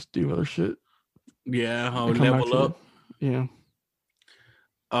just do other shit Yeah, I'll and come back level to up. yeah.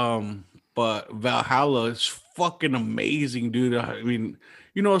 Um, but Valhalla is fucking amazing, dude. I mean,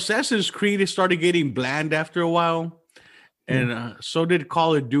 Assassin's Creed started getting bland after a while, Yeah. and so did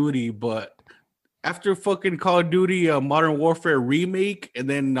Call of Duty. But after fucking Call of Duty Modern Warfare remake, and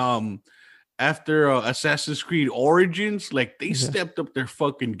then after Assassin's Creed Origins, like they Yeah. stepped up their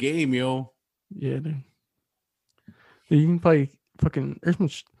fucking game, yo. Yeah, dude. You can play fucking there's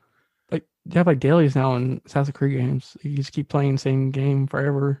much like you have like dailies now in Assassin's Creed games. You just keep playing the same game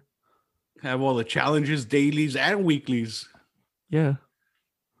forever. Have all the challenges, dailies, and weeklies. Yeah.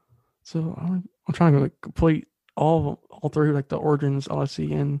 So I'm trying to like complete all three like the Origins,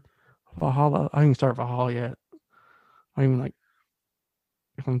 Odyssey, and Valhalla. I haven't started Valhalla yet. I even like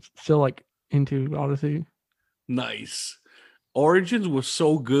if I'm still like into Odyssey. Nice. Origins was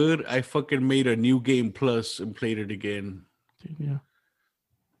so good, I fucking made a new game plus and played it again. Dude, yeah.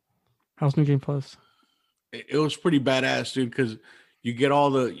 How's New Game Plus? It was pretty badass, dude, because you get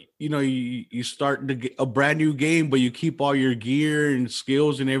all the, you start a brand new game, but you keep all your gear and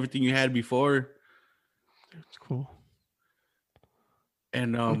skills and everything you had before. It's cool.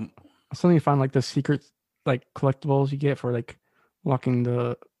 And I still need to find like the secret like collectibles you get for like locking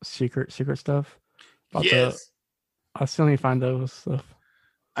the secret stuff. yes, I still need to find those stuff.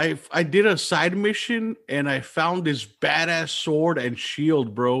 I did a side mission and I found this badass sword and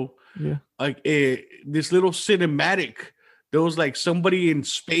shield, bro. Yeah. Like this little cinematic. There was like somebody in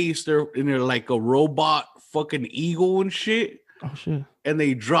space. They're like a robot fucking eagle and shit. Oh shit. And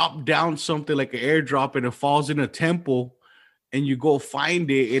they drop down something like an airdrop and it falls in a temple. And you go find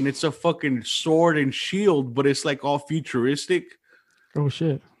it, and it's a fucking sword and shield, but it's like all futuristic. Oh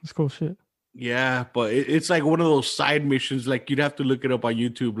shit. That's cool shit. Yeah, but it's like one of those side missions. Like you'd have to look it up on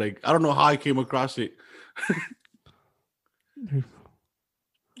YouTube. Like I don't know how I came across it. Dude.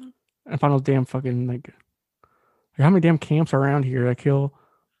 I find those damn fucking like how many damn camps are around here? I kill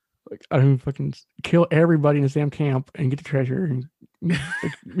like I don't fucking kill everybody in this damn camp and get the treasure. And,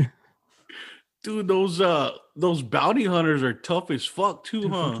 like, Dude, those bounty hunters are tough as fuck too,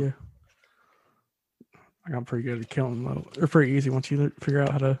 dude, huh? fuck yeah. I got pretty good at killing them though. They're pretty easy once you figure out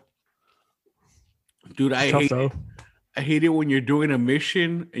how to. Dude, I Tough hate though. I hate it when you're doing a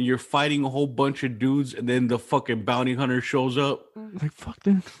mission and you're fighting a whole bunch of dudes and then the fucking bounty hunter shows up. Like fuck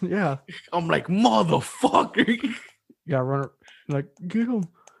them. Yeah. I'm like, motherfucker. You gotta run like get them.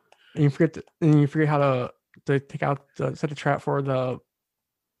 And you forget how to take out set a trap for the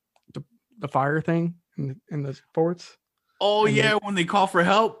fire thing in the forts. Oh And yeah, when they call for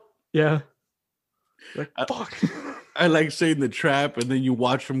help. Yeah. Like I- fuck. I like saying the trap, and then you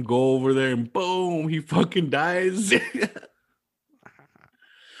watch him go over there, and boom, he fucking dies.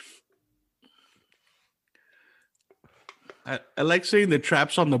 I like saying the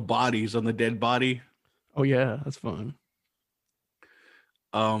traps on the bodies, on the dead body. Oh yeah, that's fun.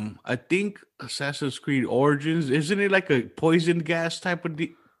 I think Assassin's Creed Origins, isn't it like a poison gas type of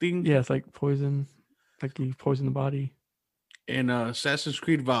thing? Yeah, it's like poison. Like you poison the body. In Assassin's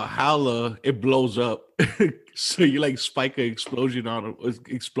Creed Valhalla, it blows up. So you like spike an explosion on him,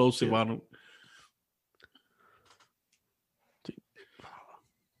 explosive on him.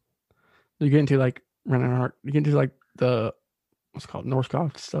 You get into like running. You get into like the what's it called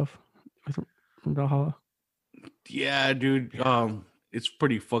Northcroft stuff from Valhalla. Yeah, dude. It's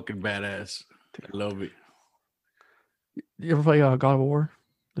pretty fucking badass. I love it. You ever play God of War,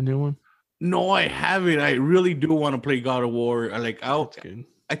 the new one? No, I haven't. I really do want to play God of War. That's good.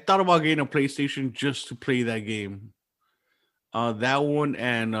 I thought about getting a PlayStation just to play that game. That one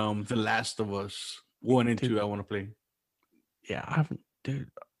and The Last of Us 1 and 2 I want to play. Yeah, I haven't, dude.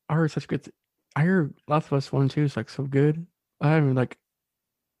 I heard such good. I heard Last of Us 1 and 2 is like so good. I haven't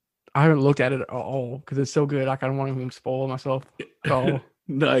looked at it at all because it's so good. I kind of want to even spoil myself at all.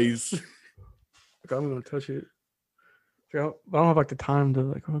 Nice. Like, I'm gonna touch it. But I don't have like the time to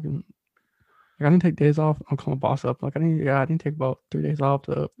like fucking. Like, I need to take days off. I'll call my boss up. Like I need to take about 3 days off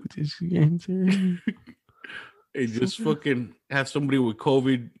to put these games here. Hey, just fucking have somebody with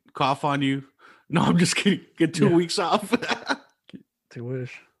COVID cough on you. No, I'm just kidding. Get 2 weeks off. I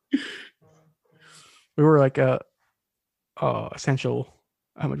wish. We were like essential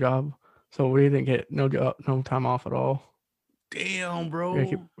at my job, so we didn't get no time off at all. Damn, We bro.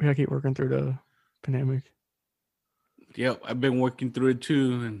 gotta keep working through the pandemic. Yep, I've been working through it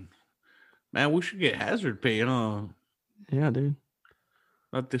too, and man, we should get hazard pay, huh? Yeah, dude.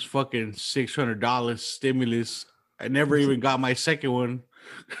 Not this fucking $600 stimulus. I never It's- even got my second one.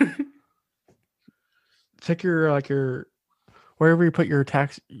 Check your wherever you put your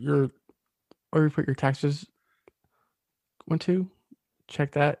wherever you put your taxes went to.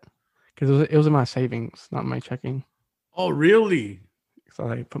 Check that because it was in my savings, not my checking. Oh, really? So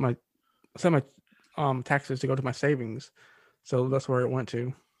I set my taxes to go to my savings, so that's where it went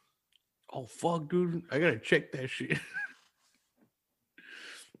to. Oh, fuck, dude. I gotta check that shit.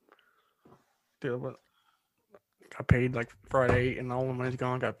 Dude, but got paid like Friday, and all the money's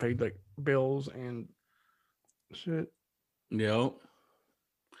gone. Got paid like bills and shit. Yep.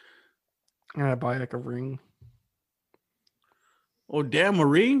 I gotta buy like a ring. Oh, damn, a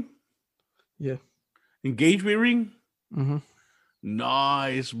ring? Yeah. Engagement ring? Mm-hmm.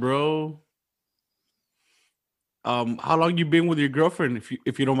 Nice, bro. How long you been with your girlfriend,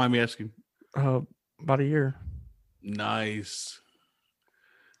 if you don't mind me asking? About a year. Nice.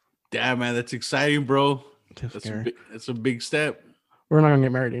 Damn, man, that's exciting, bro. Just That's scary. that's a big step. We're not gonna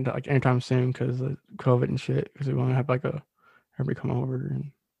get married anytime soon because of COVID and shit. Because we want to have like everybody come over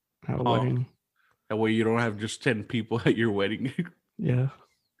and have a Oh. wedding. That way you don't have just 10 people at your wedding. Yeah.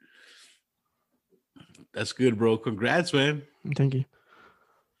 That's good, bro. Congrats, man. Thank you.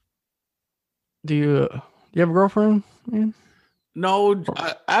 Do you have a girlfriend, man? No,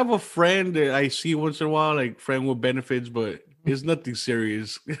 I have a friend that I see once in a while, like friend with benefits, but it's nothing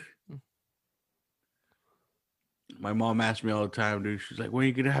serious. My mom asks me all the time, dude. She's like, when are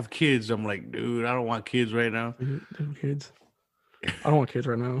you gonna have kids? I'm like, dude, I don't want kids right now. Kids. I don't want kids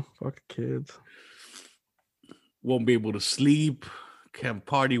right now. Fuck kids. Won't be able to sleep. Can't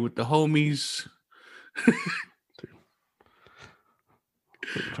party with the homies.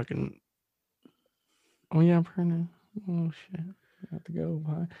 Fucking. Oh yeah, I'm pregnant. Oh shit. I have to go.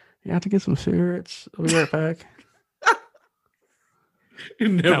 Bye. You have to get some cigarettes. I'll be right back. You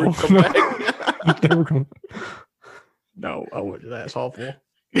never No. come back. Never come. No, I wouldn't. That's awful.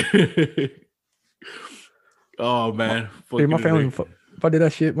 Oh man, Dude, my family. If I did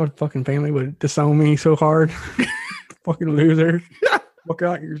that shit, my fucking family would disown me so hard. Fucking loser. Fuck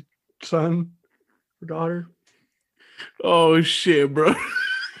out your son or daughter. Oh shit, bro.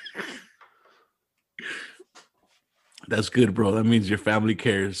 That's good, bro. That means your family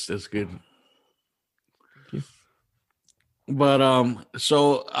cares. That's good. Thank you. But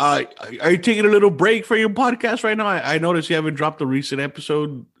so are you taking a little break for your podcast right now? I noticed you haven't dropped a recent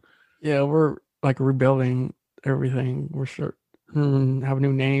episode. Yeah, we're like rebuilding everything. We're have a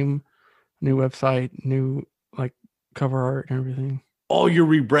new name, new website, new like cover art and everything. Oh, you're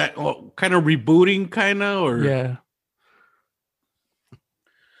kind of rebooting, kind of, or Yeah.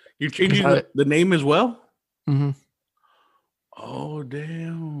 you're changing the name as well. Mm-hmm. Oh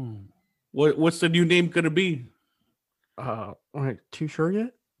damn! What's the new name gonna be? I'm not too sure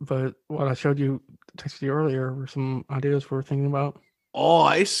yet, but what I showed you, texted you earlier, were some ideas we're thinking about. Oh,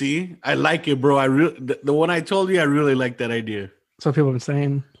 I see. I like it, bro. The one I told you, I really like that idea. So people have been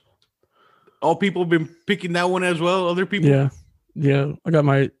saying. Oh, people have been picking that one as well. Other people. Yeah. I got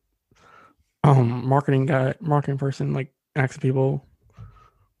my marketing person like asking people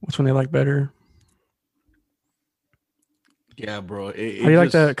which one they like better. Yeah, bro. How do you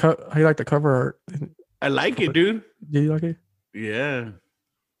like that? How you like the cover art? I like it, dude. Do you like it? Yeah.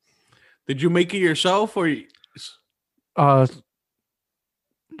 Did you make it yourself or? I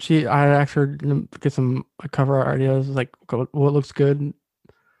asked her to get some cover art ideas, like what looks good,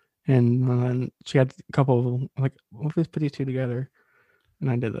 and then she had a couple of them, like, let's put these two together, and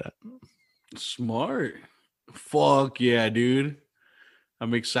I did that. Smart. Fuck yeah, dude.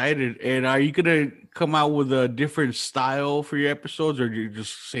 I'm excited. And are you gonna come out with a different style for your episodes, or you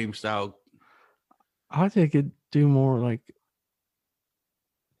just same style? I think I could do more like.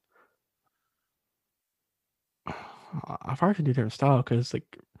 I probably should do different style because like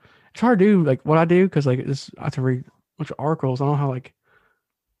it's hard to do like what I do because like I have to read a bunch of articles. I don't know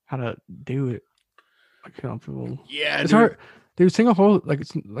how to do it. Like people. Yeah, it's dude. hard. Dude, single host like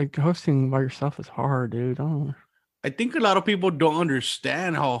it's like hosting by yourself is hard, dude. I don't know. I think a lot of people don't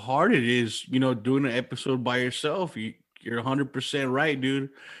understand how hard it is, doing an episode by yourself. You're 100% right, dude.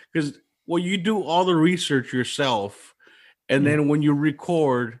 Because you do all the research yourself, and then when you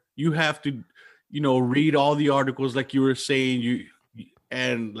record, you have to, read all the articles like you were saying. Dude,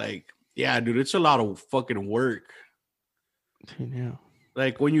 it's a lot of fucking work. Yeah.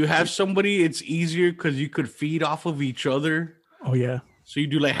 Like when you have somebody, it's easier because you could feed off of each other. Oh yeah. So you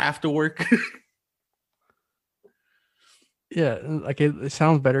do like half the work. Yeah, and, like it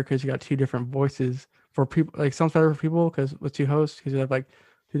sounds better because you got two different voices for people. Like, sounds better for people because with two hosts, because you have like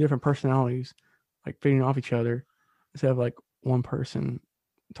two different personalities, like feeding off each other, instead of like one person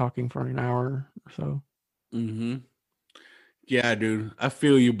talking for an hour or so. Mm-hmm. Yeah, dude. I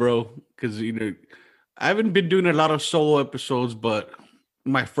feel you, bro. Because I haven't been doing a lot of solo episodes, but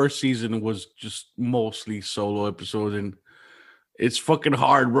my first season was just mostly solo episodes, and it's fucking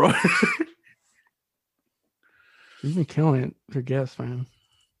hard, bro. You've been killing it with your guests, man.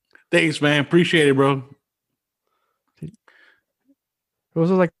 Thanks, man. Appreciate it, bro. It was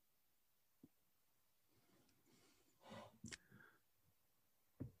like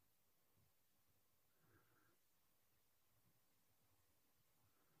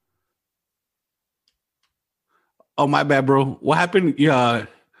Oh, my bad, bro. What happened? Yeah.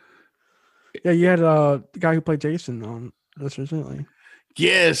 yeah, you had the guy who played Jason on this recently.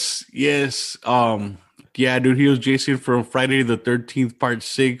 Yes. Yes. Yeah, dude. He was Jason from Friday the 13th, Part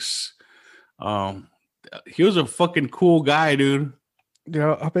 6. Um, he was a fucking cool guy, dude.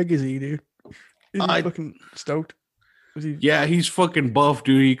 Yeah, how big is he, dude? Is he I fucking stoked? Was he? Yeah, he's fucking buff,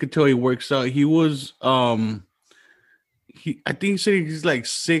 dude. You could tell he works out. He was I think he said he's like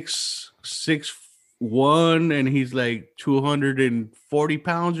 6'1", and he's like 240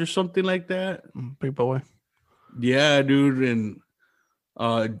 pounds or something like that. Big boy. Yeah, dude. And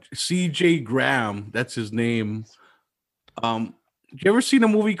CJ Graham, that's his name. You ever seen a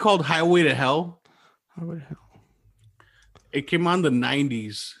movie called Highway to Hell? How the hell? It came out in the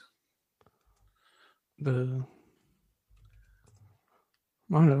 90s. I don't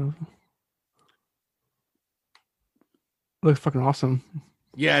know. Looks fucking awesome.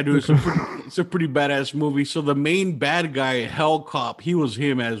 Yeah, dude, it's a pretty badass movie. So the main bad guy, Hell Cop, he was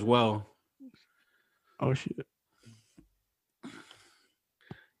him as well. Oh shit.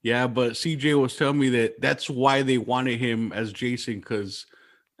 Yeah, but CJ was telling me that that's why they wanted him as Jason, because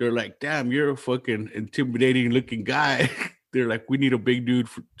they're like, damn, you're a fucking intimidating looking guy. They're like, we need a big dude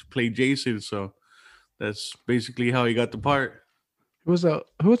to play Jason. So that's basically how he got the part. Who was the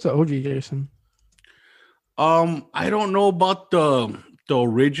OG Jason? I don't know about the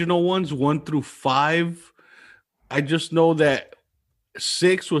original ones, 1 through 5. I just know that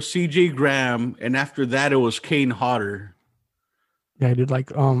 6 was CJ Graham, and after that it was Kane Hodder. Yeah, I did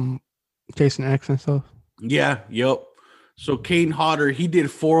like Jason X and stuff. Yeah, yep. So Kane Hodder, he did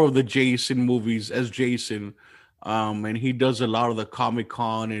 4 of the Jason movies as Jason. And he does a lot of the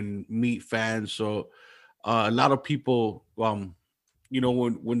Comic-Con and meet fans. So a lot of people when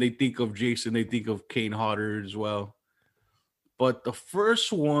they think of Jason, they think of Kane Hodder as well. But the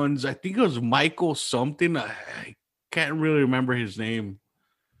first ones, I think it was Michael something. I can't really remember his name.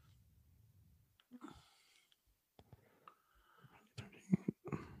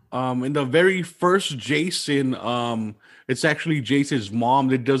 In the very first Jason, it's actually Jason's mom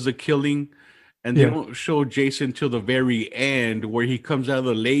that does the killing, and they don't show Jason till the very end where he comes out of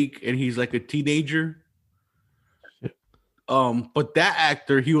the lake and he's like a teenager. But that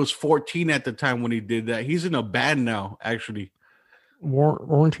actor, he was 14 at the time when he did that. He's in a band now, actually.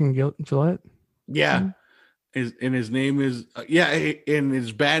 Warrington Gillette. Yeah. His name is and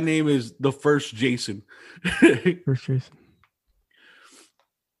his band name is The First Jason. First Jason.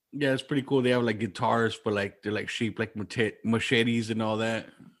 Yeah, it's pretty cool. They have like guitars, but like they're like shaped like machetes and all that.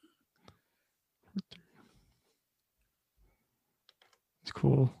 It's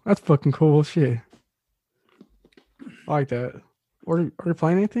cool. That's fucking cool shit. I like that. Are you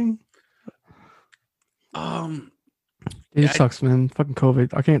playing anything? It sucks, man. Fucking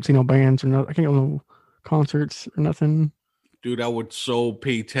COVID. I can't see no bands or no. I can't go to no concerts or nothing. Dude, I would so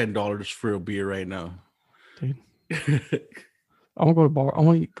pay $10 for a beer right now. Dude. I want to go to bar. I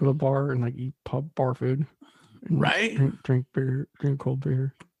want to go to a bar and like eat bar food, right? Drink beer, drink cold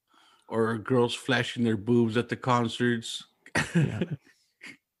beer, or girls flashing their boobs at the concerts. Yeah.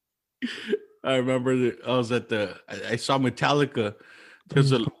 I remember that I was I saw Metallica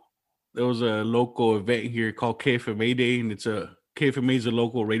because there was a local event here called KFMA Day, and KFMA is a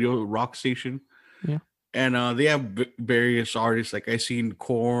local radio rock station. Yeah, and they have various artists. Like I seen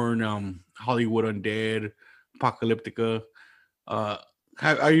Korn, Hollywood Undead, Apocalyptica.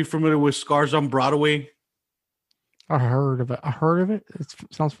 Are you familiar with Scars on Broadway? I heard of it. It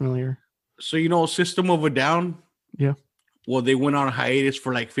sounds familiar. So System of a Down? Yeah. Well, they went on hiatus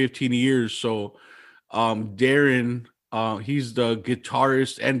for like 15 years. So Darren, he's the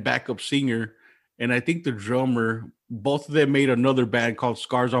guitarist and backup singer, and I think the drummer. Both of them made another band called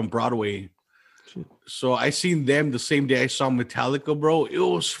Scars on Broadway. Shit. So I seen them the same day I saw Metallica, bro. It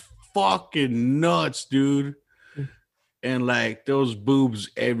was fucking nuts, dude. And like those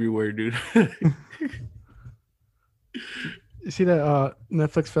boobs everywhere, dude. You see that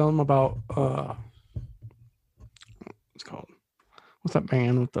Netflix film about what's it called? What's that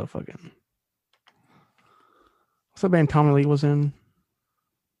band with the fucking? What's that band Tommy Lee was in?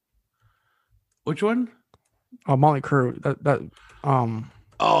 Which one? Oh, Motley Crue.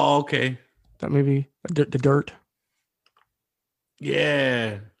 Oh, okay. That movie, The Dirt.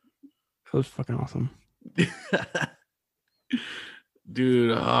 Yeah. It was fucking awesome.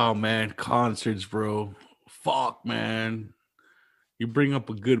 Dude, oh man, concerts, bro. Fuck, man. You bring up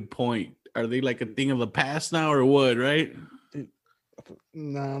a good point. Are they like a thing of the past now or what, right?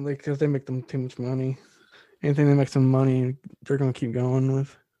 No, because they make them too much money. Anything that makes them money, they're gonna keep going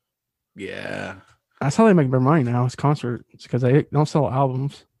with. Yeah. That's how they make their money now. It's concerts because they don't sell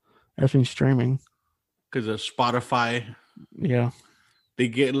albums. Everything's streaming. Because of Spotify, Yeah. they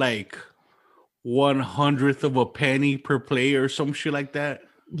get like 1/100th of a penny per play or some shit like that.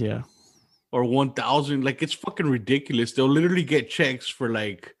 Yeah. Or 1,000. Like, it's fucking ridiculous. They'll literally get checks for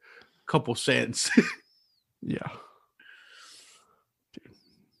like a couple cents. Yeah.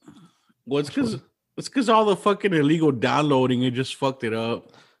 Well, it's because all the fucking illegal downloading, it just fucked it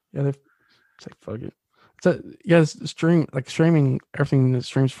up. Yeah, it's like fuck it. Streaming everything that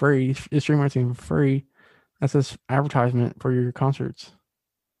streams free. You stream everything for free. That's this advertisement for your concerts.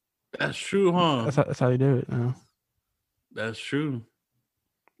 That's true, huh? That's how they do it now. That's true.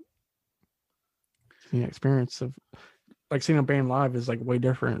 The experience of like seeing a band live is like way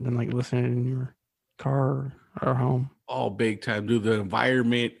different than like listening in your car or home. All big time, dude. The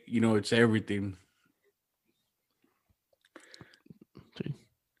environment, it's everything. Gee.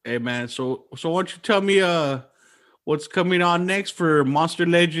 Hey man, so why don't you tell me what's coming on next for Monster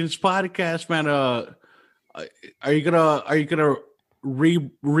Legends podcast, man? Are you gonna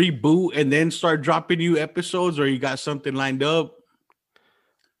reboot and then start dropping new episodes, or you got something lined up?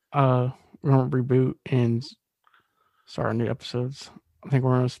 We're gonna reboot and start new episodes. I think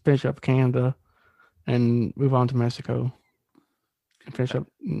we're gonna finish up Canada and move on to Mexico and finish up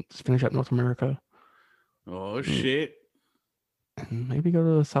North America. Oh shit! And maybe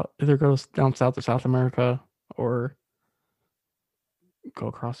go to South, either go down south to South America or go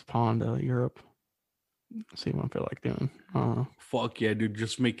across the pond to Europe. See what I feel like doing. Fuck yeah, dude!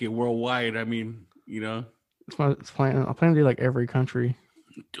 Just make it worldwide. I mean, it's plan. I plan to do like every country.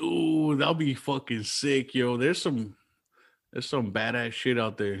 Dude, that'll be fucking sick, yo. There's some badass shit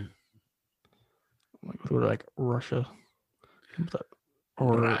out there. Like go to like Russia,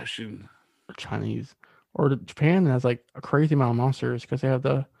 or Russian, or Chinese, or Japan has like a crazy amount of monsters because they have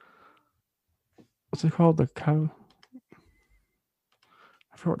what's it called? The cow.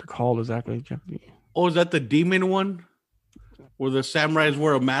 I forgot what they're called exactly. Japanese. Oh, is that the demon one? Where the samurais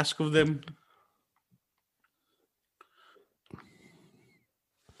wear a mask of them?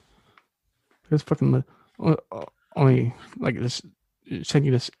 It's fucking only like this. Send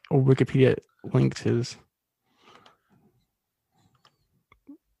you this Wikipedia link to this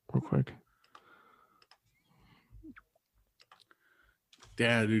real quick.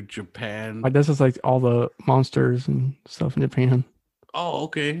 Yeah, dude, Japan. Like this is like all the monsters and stuff in Japan. Oh,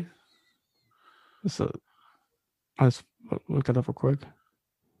 okay. I just looked it up real quick.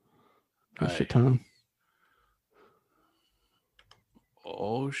 A shit ton.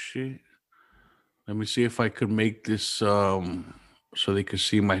 Oh shit. Let me see if I could make this so they could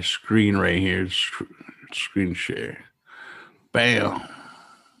see my screen right here. Screen share. Bam.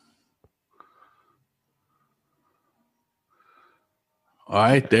 All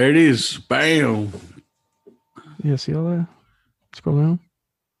right, there it is. Bam. Yeah, see all that? Scroll down.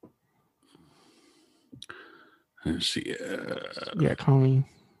 Let's see. Yeah, Kami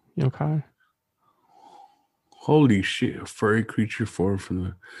Yokai. Holy shit. A furry creature formed from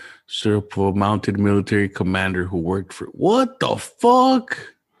the syrup of a mounted military commander who worked for... What the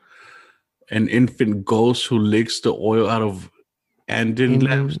fuck? An infant ghost who licks the oil out of Andin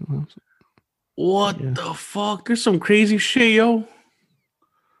lamps. What the fuck? There's some crazy shit, yo.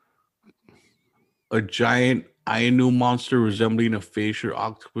 A giant Ainu monster resembling a fish or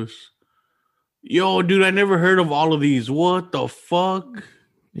octopus. Yo, dude, I never heard of all of these. What the fuck?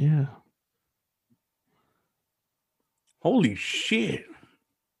 Yeah. Holy shit.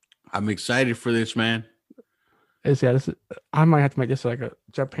 I'm excited for this, man. I might have to make this like a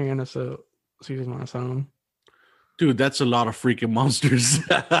Japan as a season on its own. Dude, that's a lot of freaking monsters.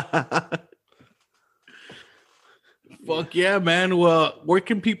 Fuck yeah, man. Well, where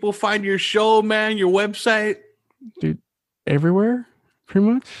can people find your show, man? Your website? Dude, everywhere, pretty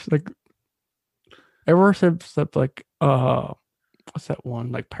much. Like everywhere except like what's that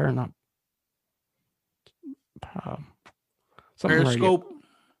one? Like Paranormal. Periscope?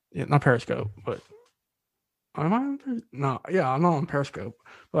 Yeah, not Periscope, but Am I on? No, yeah, I'm not on Periscope.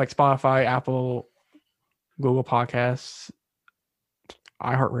 But like Spotify, Apple, Google Podcasts,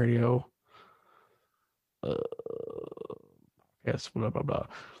 iHeartRadio. Yes, blah blah blah.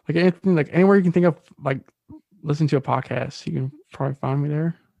 Like anything, like anywhere you can think of, like listen to a podcast, you can probably find me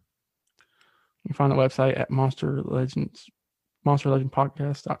there. You can find the website at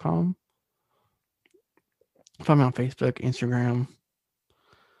monsterlegendpodcast.com. Find me on Facebook, Instagram,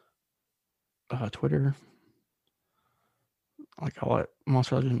 Twitter. I call it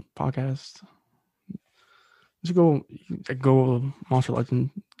Monster Legend Podcast. Just go Monster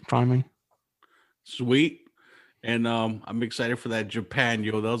Legend, find me. Sweet. And I'm excited for that Japan,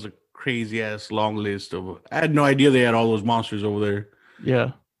 yo. That was a crazy ass long list of. I had no idea they had all those monsters over there.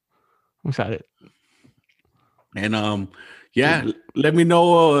 Yeah, I'm excited. And yeah, let me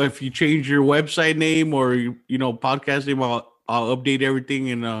know if you change your website name or podcast name. I'll update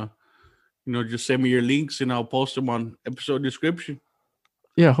everything and just send me your links and I'll post them on episode description.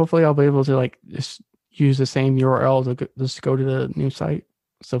 Yeah, hopefully I'll be able to like just use the same URL to just go to the new site,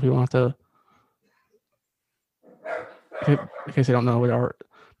 so people don't have to. In case they don't know what our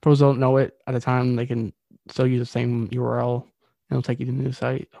pros don't know it at the time, they can still use the same URL and it'll take you to the new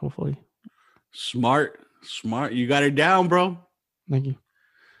site. Hopefully, smart. You got it down, bro. Thank you.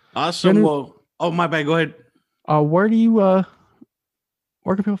 Awesome. Well, oh my bad. Go ahead. Where do you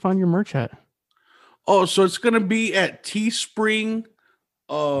where can people find your merch at? Oh, so it's gonna be at Teespring.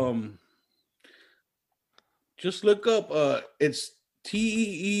 Just look up it's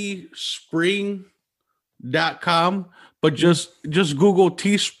teespring.com, but just Google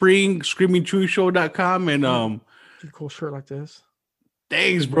Teespring screamingtruthshow.com and cool shirt like this.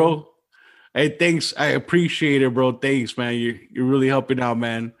 Thanks, bro. Hey, thanks. I appreciate it, bro. Thanks, man. You're really helping out,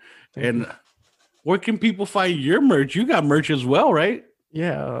 man. Thank you. Where can people find your merch? You got merch as well, right?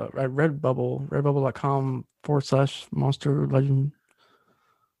 Yeah, at Redbubble, redbubble.com/Monster Legend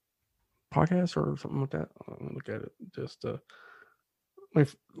Podcast or something like that. Let me look at it. Just let me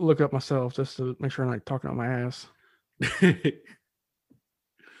look up myself just to make sure I'm not talking out my ass.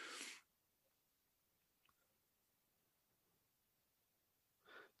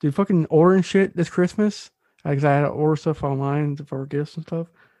 Dude, fucking ordering shit this Christmas. Because I had to order stuff online for gifts and stuff.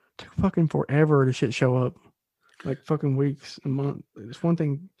 It took fucking forever to shit show up. Like fucking weeks and months. This one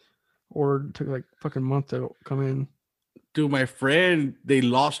thing ordered took like fucking month to come in. Dude, my friend, they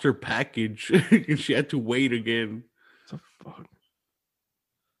lost her package and she had to wait again. So fuck. I'll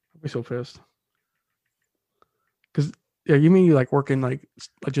be so pissed. Because yeah, you mean you like working like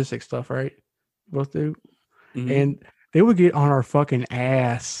logistics stuff, right? You both do. Mm-hmm. And they would get on our fucking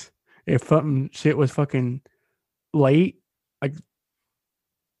ass if fucking shit was fucking late, like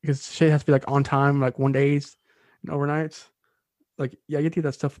because shit has to be like on time, like 1 days and overnights. Like, yeah, you get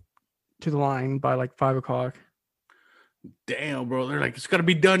that stuff to the line by like 5 o'clock. Damn, bro. They're like, it's gotta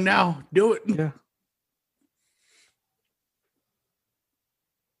be done now. Do it. Yeah.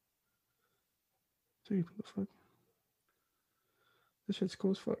 See, what the fuck? This shit's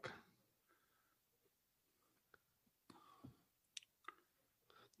cool as fuck.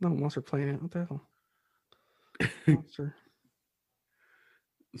 No, Monster Planet. What the hell? Monster.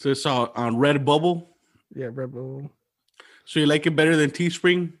 So it's on Redbubble? Yeah, Redbubble. So you like it better than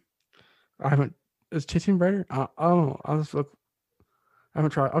Teespring? I haven't. Is Teespring better? I don't know. I'll just look. I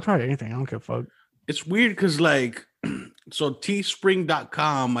haven't tried. I'll try anything. I don't give a fuck. It's weird because like, so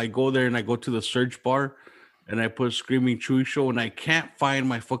teespring.com, I go there and I go to the search bar and I put Screaming Truth Show and I can't find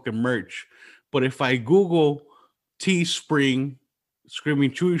my fucking merch. But if I Google Teespring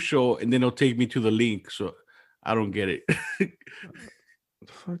Screaming Truth Show and then it'll take me to the link. So I don't get it. What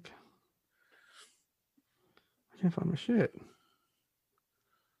the fuck? I can't find my shit.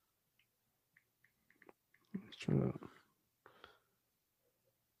 Let's try that.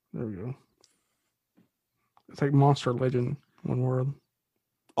 There we go. It's like Monster Legend, one word.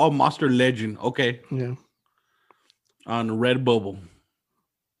 Oh, Monster Legend. Okay. Yeah. On Redbubble.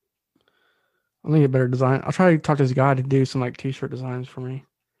 I'll need a better design. I'll try to talk to this guy to do some like t-shirt designs for me.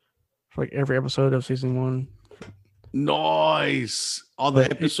 For like every episode of season 1. Nice. All the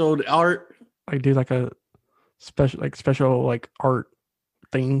episode art. I do like a special like art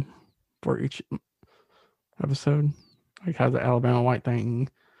thing for each episode. Like have the Alabama white thing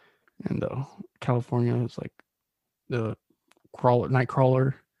and California is like the night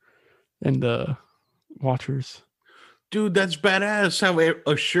crawler and the watchers. Dude, that's badass. Have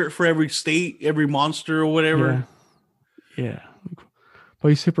a shirt for every state, every monster or whatever. Yeah. But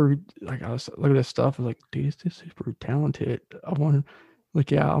he's super, like, I was looking at this stuff. I was like, dude, this is super talented. I want to,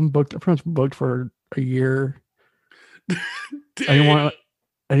 like, yeah, I'm booked. I'm pretty much booked for a year. I didn't want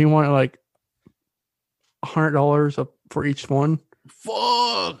to, like, $100 for each one.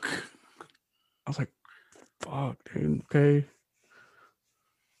 Fuck. I was like, fuck, dude. Okay.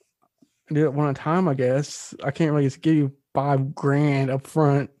 I did it one at a time, I guess. I can't really just give you $5,000 up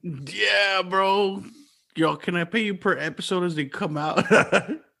front. Yeah, bro. Yo, can I pay you per episode as they come out?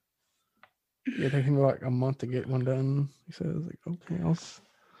 Yeah, it takes me like a month to get one done. He says, like, okay,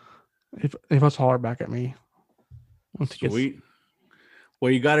 if us holler back at me. Once he Sweet.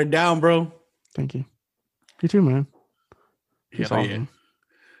 Well, you got it down, bro. Thank you. You too, man. He's Hell awesome. yeah.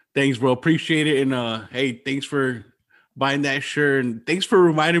 Thanks, bro. Appreciate it. And hey, thanks for buying that shirt, and thanks for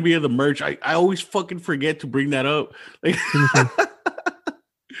reminding me of the merch. I always fucking forget to bring that up. Like,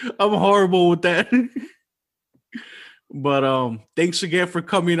 I'm horrible with that. But thanks again for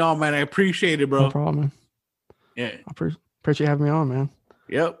coming on, man. I appreciate it, bro. No problem, man. Yeah. I appreciate you having me on, man.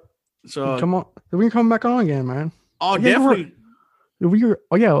 Yep. So come on, we can come back on again, man. Oh, definitely.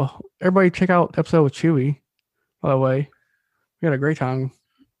 Everybody check out the episode with Chewy. By the way, we had a great time.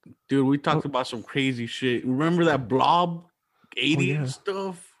 Dude, we talked about some crazy shit. Remember that blob 80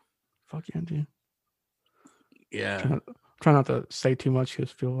 stuff? Fuck yeah, dude. Yeah. Try not to say too much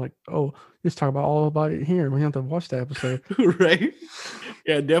because feel like, oh, just talk about all about it here. We have to watch that episode. Right?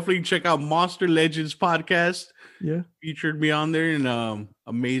 Yeah, definitely check out Monster Legends podcast. Yeah. Featured me on there, and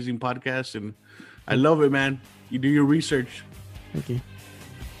amazing podcast, and I love it, man. You do your research. Thank you.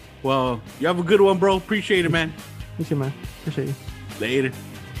 Well, you have a good one, bro. Appreciate it, man. You too, man. Appreciate you. Later.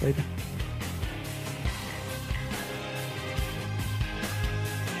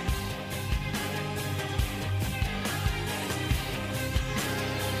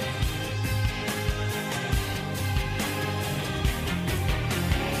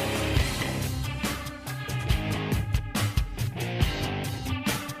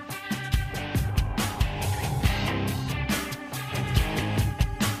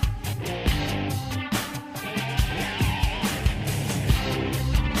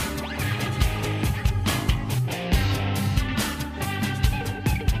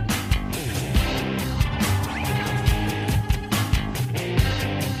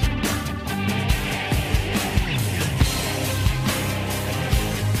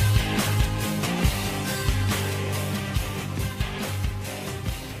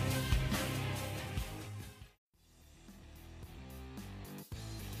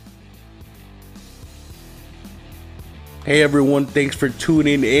 Hey everyone, thanks for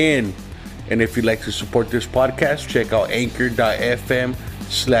tuning in. And if you'd like to support this podcast, check out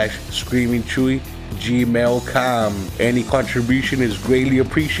anchor.fm/screamingchewy@gmail.com. Any contribution is greatly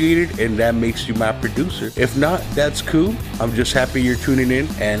appreciated, and that makes you my producer. If not, that's cool. I'm just happy you're tuning in.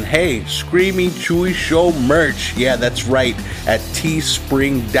 And hey, Screaming Chewy Show merch. Yeah, that's right, at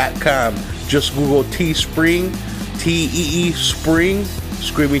teespring.com. Just Google Teespring, Tee Spring,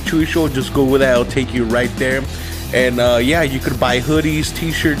 Screaming Chewy Show. Just Google that, it'll take you right there. And yeah, you could buy hoodies,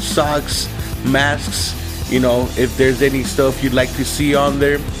 t-shirts, socks, masks. You know, if there's any stuff you'd like to see on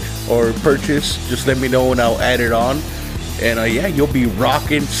there or purchase, just let me know and I'll add it on. And yeah, you'll be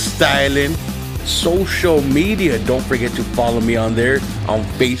rocking, styling. Social media, don't forget to follow me on there on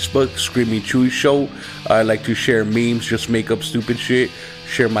Facebook, Screaming Chewy Show. I like to share memes, just make up stupid shit,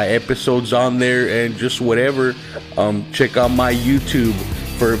 share my episodes on there, and just whatever. Check out my YouTube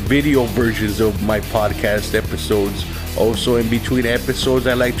for video versions of my podcast episodes. Also, in between episodes,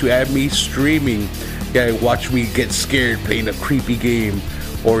 I like to add me streaming. Yeah, watch me get scared playing a creepy game,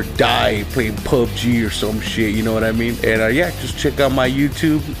 or die playing PUBG or some shit, you know what I mean? And yeah, just check out my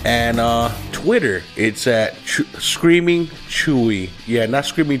YouTube and Twitter. It's at Screaming Chewy. Yeah, not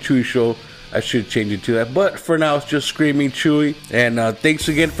Screaming Chewy Show. I should change it to that, but for now it's just Screaming Chewy. And thanks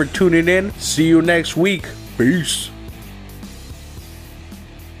again for tuning in. See you next week. Peace.